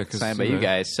 yeah. Signed by you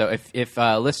guys. So if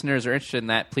listeners are interested in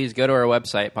that, please go to our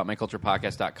website,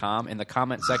 popmyculturepodcast.com. In the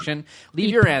comment section,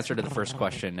 leave your answer to the first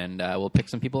question, and we'll pick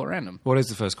some people at random. What is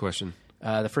the first question?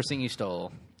 The first thing you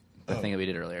stole, the thing that we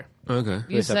did earlier. Okay.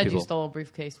 You said people. you stole a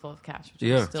briefcase full of cash, which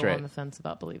Yeah. I'm still That's right. on the fence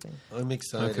about believing. I'm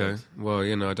excited. Okay. Well,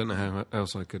 I don't know how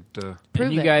else I could. Prove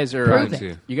And you it. guys are Prove on,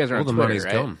 it. you guys are all on the Twitter, money's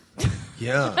right? gone.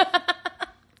 Yeah.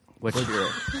 What's your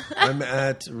I'm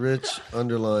at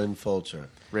Rich_Fulcher.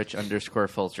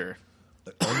 Rich_Fulcher?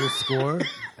 Underscore? I think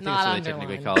Not that's what they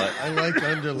typically underlined. call it. I like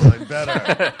underline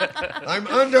better. I'm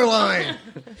underline.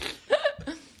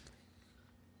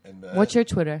 And, What's your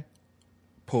Twitter?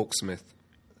 Porksmith.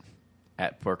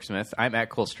 At Porksmith. I'm at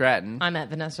Cole Stratton. I'm at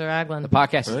Vanessa Ragland. The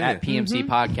podcast is Oh, yeah. at PMC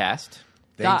Podcast.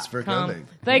 Thanks for .com. coming.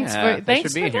 Thanks Yeah, for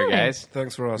thanks should be for in here, coming. guys.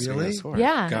 Thanks for asking Really? us.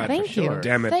 Yeah, God, thank for you. sure.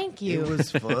 Damn it. Thank you. It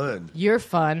was fun. You're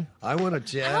fun. I want to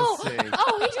jazz sing.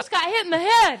 Oh, he just got hit in the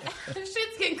head. This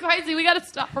shit's getting crazy. We got to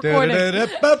stop recording.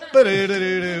 Thanks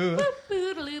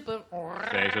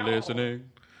for listening.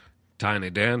 Tiny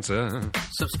Dancer.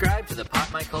 Subscribe to the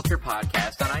Pop My Culture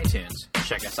Podcast on iTunes.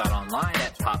 Check us out online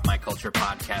at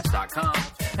popmyculturepodcast.com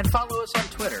and follow us on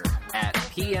Twitter at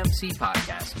PMC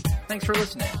Podcast. Thanks for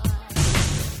listening.